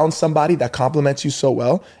you found somebody that complements you so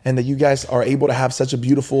well and that you guys are able to have such a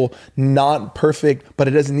beautiful, not perfect, but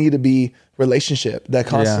it doesn't need to be relationship that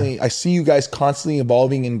constantly, I see you guys constantly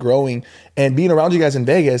evolving and growing, and being around you guys in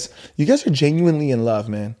Vegas, you guys are genuinely in love,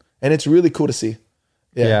 man. And it's really cool to see.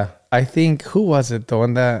 Yeah. I think, who was it? The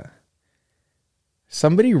one that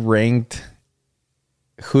somebody ranked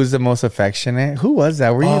who's the most affectionate? Who was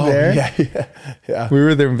that? Were you there? Yeah. We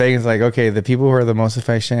were there in Vegas, like, okay, the people who are the most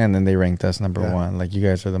affectionate, and then they ranked us number one. Like, you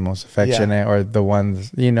guys are the most affectionate, or the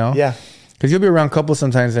ones, you know? Yeah. Because you'll be around couples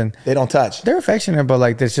sometimes and they don't touch. They're affectionate, but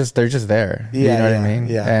like they're just there. Yeah, you know what I mean?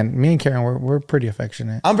 Yeah. And me and Karen, we're pretty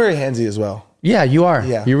affectionate. I'm very handsy as well. Yeah, you are.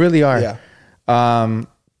 Yeah. You really are. Yeah.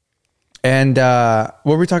 And what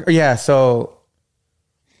were we talking? Yeah. So,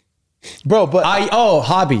 bro, but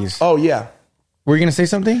hobbies. Oh yeah. Were you gonna say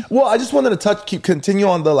something? Well, I just wanted to continue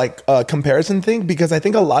on the comparison thing, because I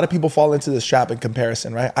think a lot of people fall into this trap in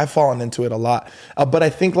comparison, right? I've fallen into it a lot, but I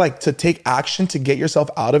think like to take action to get yourself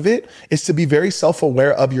out of it is to be very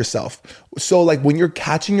self-aware of yourself. So like when you're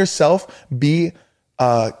catching yourself, be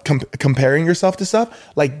comparing yourself to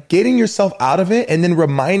stuff, like getting yourself out of it and then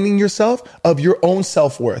reminding yourself of your own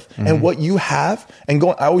self-worth and what you have, and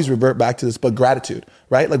going, I always revert back to this, but gratitude,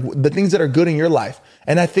 right? Like the things that are good in your life.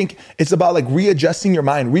 And I think it's about like readjusting your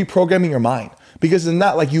mind, reprogramming your mind, because it's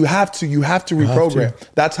not like you have to reprogram.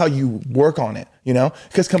 That's how you work on it, you know,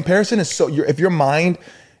 because comparison is if your mind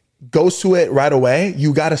goes to it right away,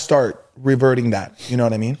 you got to start reverting that. You know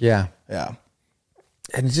what I mean? Yeah. Yeah.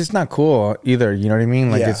 And it's just not cool either. You know what I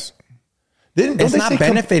mean? Like it's not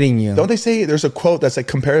benefiting you. Don't they say there's a quote that's like,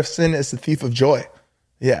 comparison is the thief of joy?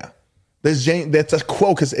 Yeah. That's a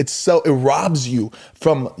quote, because it robs you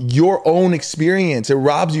from your own experience. It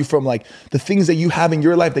robs you from like the things that you have in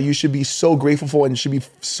your life that you should be so grateful for and should be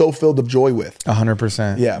so filled of joy with.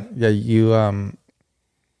 100%. Yeah. Yeah. You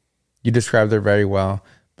described it very well,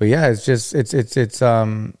 but yeah, it's just, it's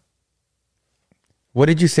what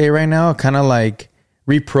did you say right now? Kind of like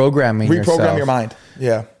reprogram yourself. Your mind.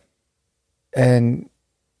 Yeah. And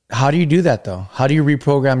how do you do that though? How do you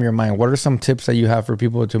reprogram your mind? What are some tips that you have for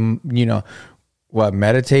people to,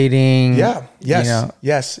 meditating? Yeah. Yes.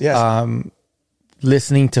 Yes.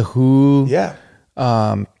 Listening to who? Yeah.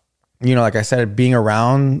 Like I said, being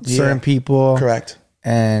around certain people. Correct.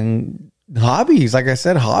 And hobbies. Like I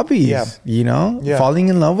said, hobbies, falling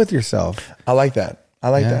in love with yourself. I like that.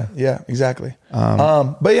 That. Yeah, exactly.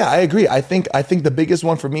 But yeah, I agree. I think the biggest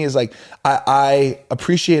one for me is like, I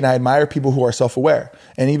appreciate and I admire people who are self-aware,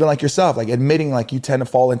 and even like yourself, like admitting like you tend to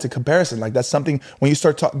fall into comparison. Like that's something, when you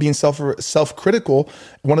start being self-critical,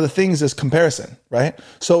 one of the things is comparison, right?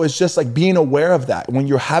 So it's just like being aware of that when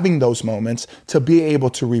you're having those moments, to be able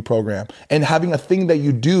to reprogram, and having a thing that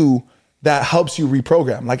you do that helps you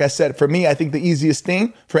reprogram. Like I said, for me, I think the easiest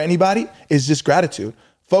thing for anybody is just gratitude.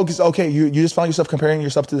 Focus. Okay, you just found yourself comparing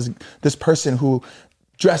yourself to this person who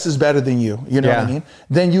dresses better than you. You know what I mean?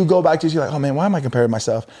 Then you go back to, you're like, oh man, why am I comparing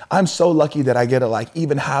myself? I'm so lucky that I get to like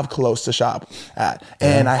even have clothes to shop at,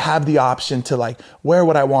 and I have the option to like wear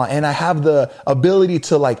what I want, and I have the ability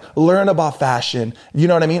to like learn about fashion. You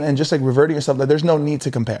know what I mean? And just like reverting yourself, like there's no need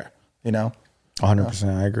to compare.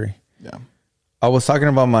 100%. I agree. Yeah. I was talking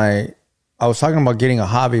about getting a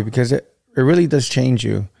hobby, because it really does change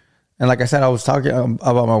you. And like I said, I was talking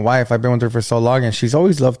about my wife. I've been with her for so long, and she's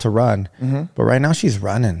always loved to run. But right now she's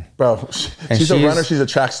running. Bro, she's a runner. She's a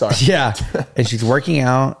track star. Yeah. And she's working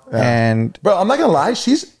out. And bro, I'm not going to lie.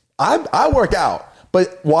 I work out.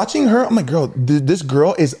 But watching her, I'm like, girl, this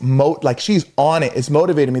girl is she's on it. It's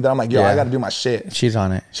motivating me that I'm like, yo, I got to do my shit. She's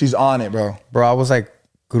on it. She's on it, bro. Bro, I was like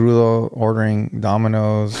crudo ordering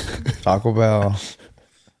Domino's, Taco Bell.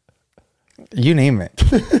 You name it.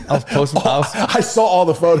 I saw all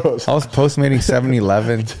the photos. I was Postmating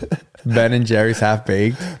 7-Eleven, Ben and Jerry's Half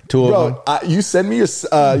Baked, two of them. You sent me your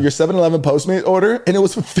 7-Eleven Postmate order, and it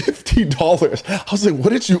was for $50. I was like, what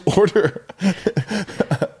did you order?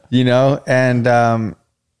 And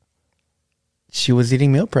she was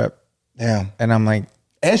eating meal prep. Damn. And I'm like,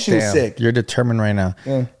 and she was sick. You're determined right now.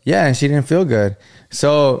 Yeah, and she didn't feel good.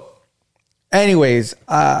 So, anyways,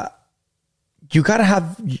 you gotta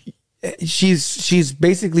have. She's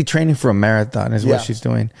basically training for a marathon is what she's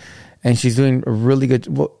doing, and she's doing a really good.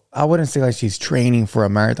 Well, I wouldn't say like she's training for a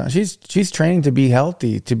marathon. She's training to be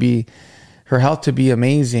healthy, her health to be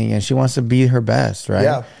amazing, and she wants to be her best, right?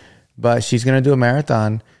 Yeah. But she's gonna do a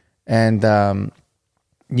marathon, and I'm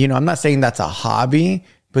not saying that's a hobby,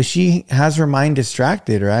 but she has her mind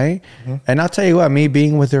distracted, right? Mm-hmm. And I'll tell you what, me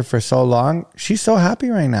being with her for so long, she's so happy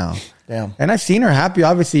right now. Damn. And I've seen her happy,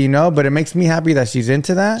 obviously, but it makes me happy that she's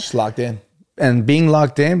into that. She's locked in. And being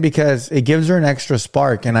locked in, because it gives her an extra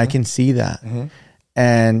spark, and I can see that. Mm-hmm.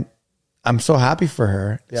 And I'm so happy for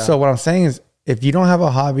her. Yeah. So what I'm saying is, if you don't have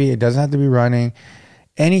a hobby, it doesn't have to be running,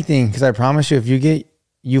 anything, because I promise you, if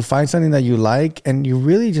you find something that you like and you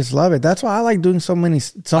really just love it. That's why I like doing so many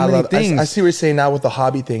things. I see what you're saying now with the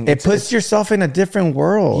hobby thing. It puts yourself in a different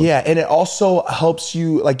world. Yeah, and it also helps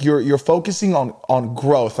you, like you're focusing on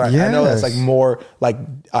growth. I know that's like more like,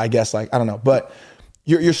 I guess, like, I don't know, but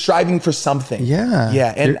you're striving for something. Yeah.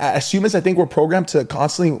 Yeah. And as humans, I think we're programmed to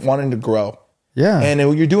constantly wanting to grow. Yeah. And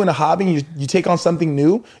when you're doing a hobby, you take on something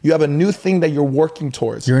new, you have a new thing that you're working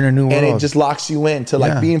towards. You're in a new world. And it just locks you in to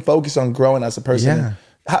like being focused on growing as a person. Yeah.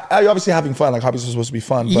 You're obviously having fun. Like hobbies are supposed to be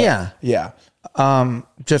fun. But yeah.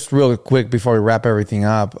 Just real quick before we wrap everything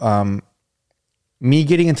up. Me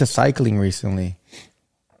getting into cycling recently,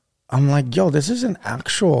 I'm like, yo, this is an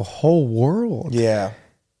actual whole world. Yeah.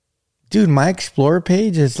 Dude, my Explore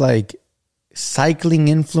page is like cycling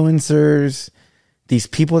influencers, these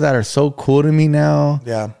people that are so cool to me now.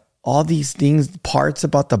 Yeah. All these things, parts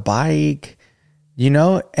about the bike,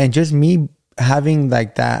 and just me having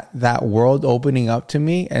like that world opening up to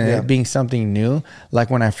me and it being something new. Like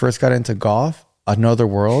when I first got into golf, another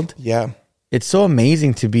world. Yeah. It's so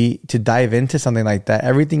amazing to dive into something like that.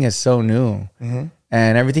 Everything is so new and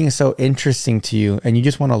everything is so interesting to you, and you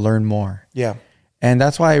just want to learn more. Yeah. And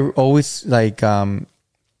that's why I always like,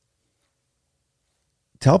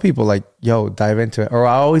 tell people like, yo, dive into it. Or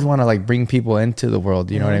I always want to like bring people into the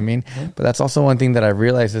world. You know what I mean? Mm-hmm. But that's also one thing that I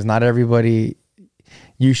realized is not everybody,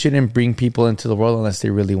 you shouldn't bring people into the world unless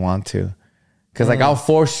they really want to. Cause like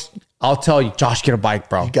I'll tell you, Josh, get a bike,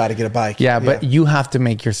 bro. You got to get a bike. Yeah. But you have to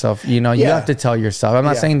make yourself, you have to tell yourself. I'm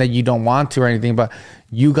not saying that you don't want to or anything, but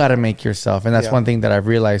you got to make yourself. And that's one thing that I've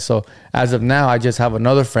realized. So as of now, I just have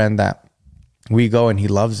another friend that we go and he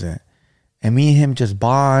loves it. And me and him just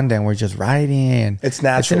bond and we're just riding. And it's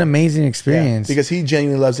natural. It's an amazing experience. Because he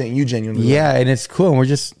genuinely loves it and you genuinely love it. Yeah, and it's cool. And we're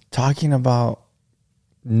just talking about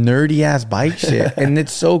nerdy ass bike shit. And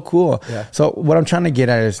it's so cool. Yeah. So what I'm trying to get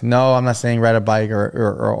at is, no, I'm not saying ride a bike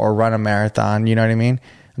or run a marathon. You know what I mean?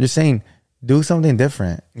 I'm just saying do something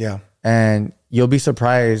different. Yeah. And you'll be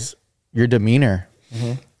surprised your demeanor.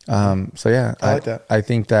 Mm-hmm. So yeah, I like that. I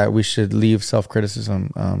think that we should leave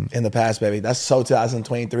self-criticism in the past, baby. That's so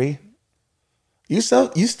 2023. You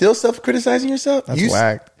still self-criticizing yourself? That's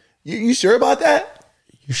whack. You sure about that?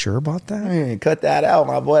 You sure about that? Cut that out,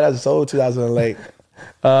 my boy. That's so 2008.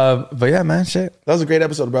 But yeah, man, shit. That was a great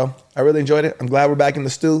episode, bro. I really enjoyed it. I'm glad we're back in the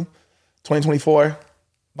stew. 2024,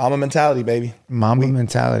 Mamba mentality, baby. Mamba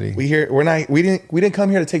mentality. We didn't come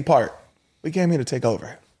here to take part. We came here to take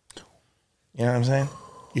over. You know what I'm saying?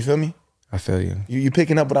 You feel me? I feel you. You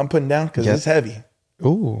picking up what I'm putting down? Because it's heavy.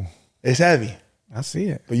 Ooh. It's heavy. I see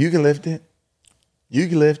it. But you can lift it. You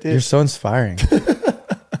can lift it. You're so inspiring.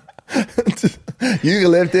 You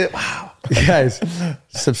can lift it. Wow. Guys,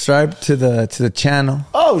 subscribe to the channel.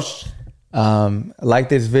 Like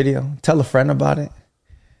this video. Tell a friend about it.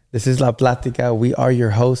 This is La Plática. We are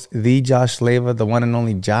your host, the Josh Leyva, the one and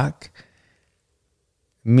only Jock.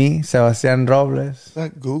 Me, Sebastián Robles. Is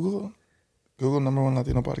that Google? Google #1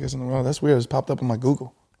 Latino podcast in the world. That's weird. It's popped up on my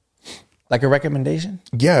Google. Like a recommendation?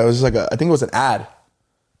 Yeah, it was like I think it was an ad.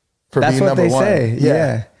 That's what they say.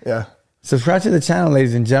 Yeah. Subscribe to the channel,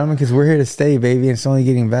 ladies and gentlemen, because we're here to stay, baby. And it's only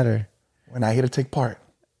getting better. We're not here to take part.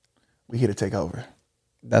 We're here to take over.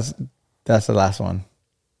 That's the last one.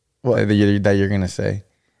 What? That you're going to say.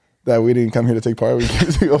 That we didn't come here to take part. We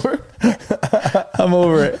came to take over. I'm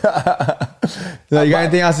over it. So you got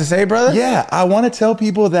anything else to say, brother? Yeah. I want to tell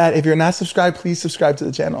people that if you're not subscribed, please subscribe to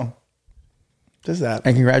the channel. Just that.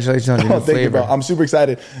 And congratulations on your new flavor. Thank you, bro. I'm super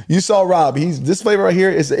excited. You saw Rob. This flavor right here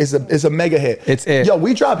is a mega hit. It's it. Yo,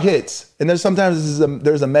 we drop hits. And there's sometimes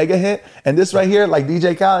there's a mega hit. And this right here, like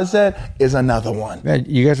DJ Khaled said, is another one. Man,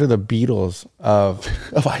 you guys are the Beatles of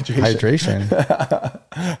hydration.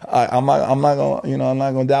 I'm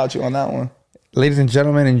not gonna doubt you on that one. Ladies and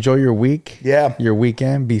gentlemen, enjoy your week. Yeah. Your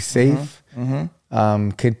weekend. Be safe.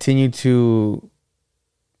 Continue to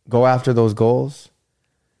go after those goals.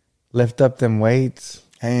 Lift up them weights.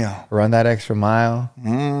 Damn. Run that extra mile.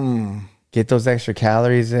 Get those extra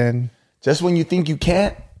calories in. Just when you think you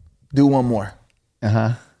can't, do one more.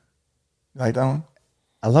 Uh-huh. You like that one?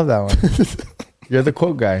 I love that one. You're the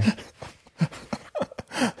quote guy.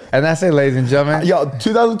 And that's it, ladies and gentlemen. Yo,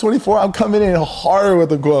 2024, I'm coming in harder with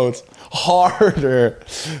the quotes. Harder.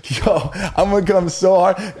 Yo, I'm going to come so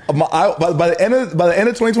hard. By the end of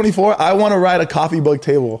 2024, I want to write a coffee book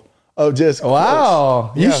table of just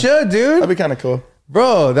wow. quotes. You should, dude. That'd be kind of cool.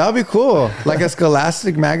 Bro, that would be cool. Like a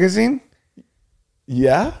Scholastic magazine?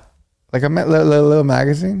 Yeah. Like a little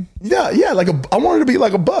magazine? Yeah. Like I want it to be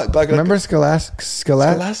like a book. Like remember Scholastic?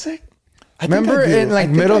 Scholastic? Remember in like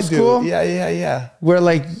middle school? Yeah. Where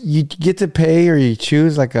like you get to pay or you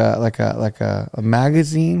choose like a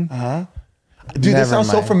magazine. Dude, this sounds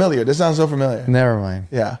so familiar. Never mind.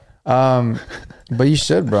 Yeah. But you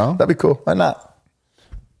should, bro. That'd be cool. Why not?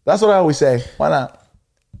 That's what I always say. Why not?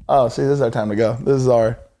 Oh, see, this is our time to go.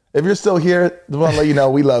 If you're still here, I want to let you know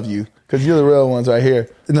we love you because you're the real ones right here.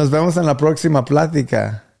 Nos vemos en la próxima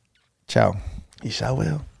plática. Ciao. You shall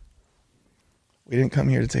will. We didn't come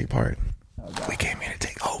here to take part. We came here to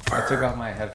take over. I took off my headphones.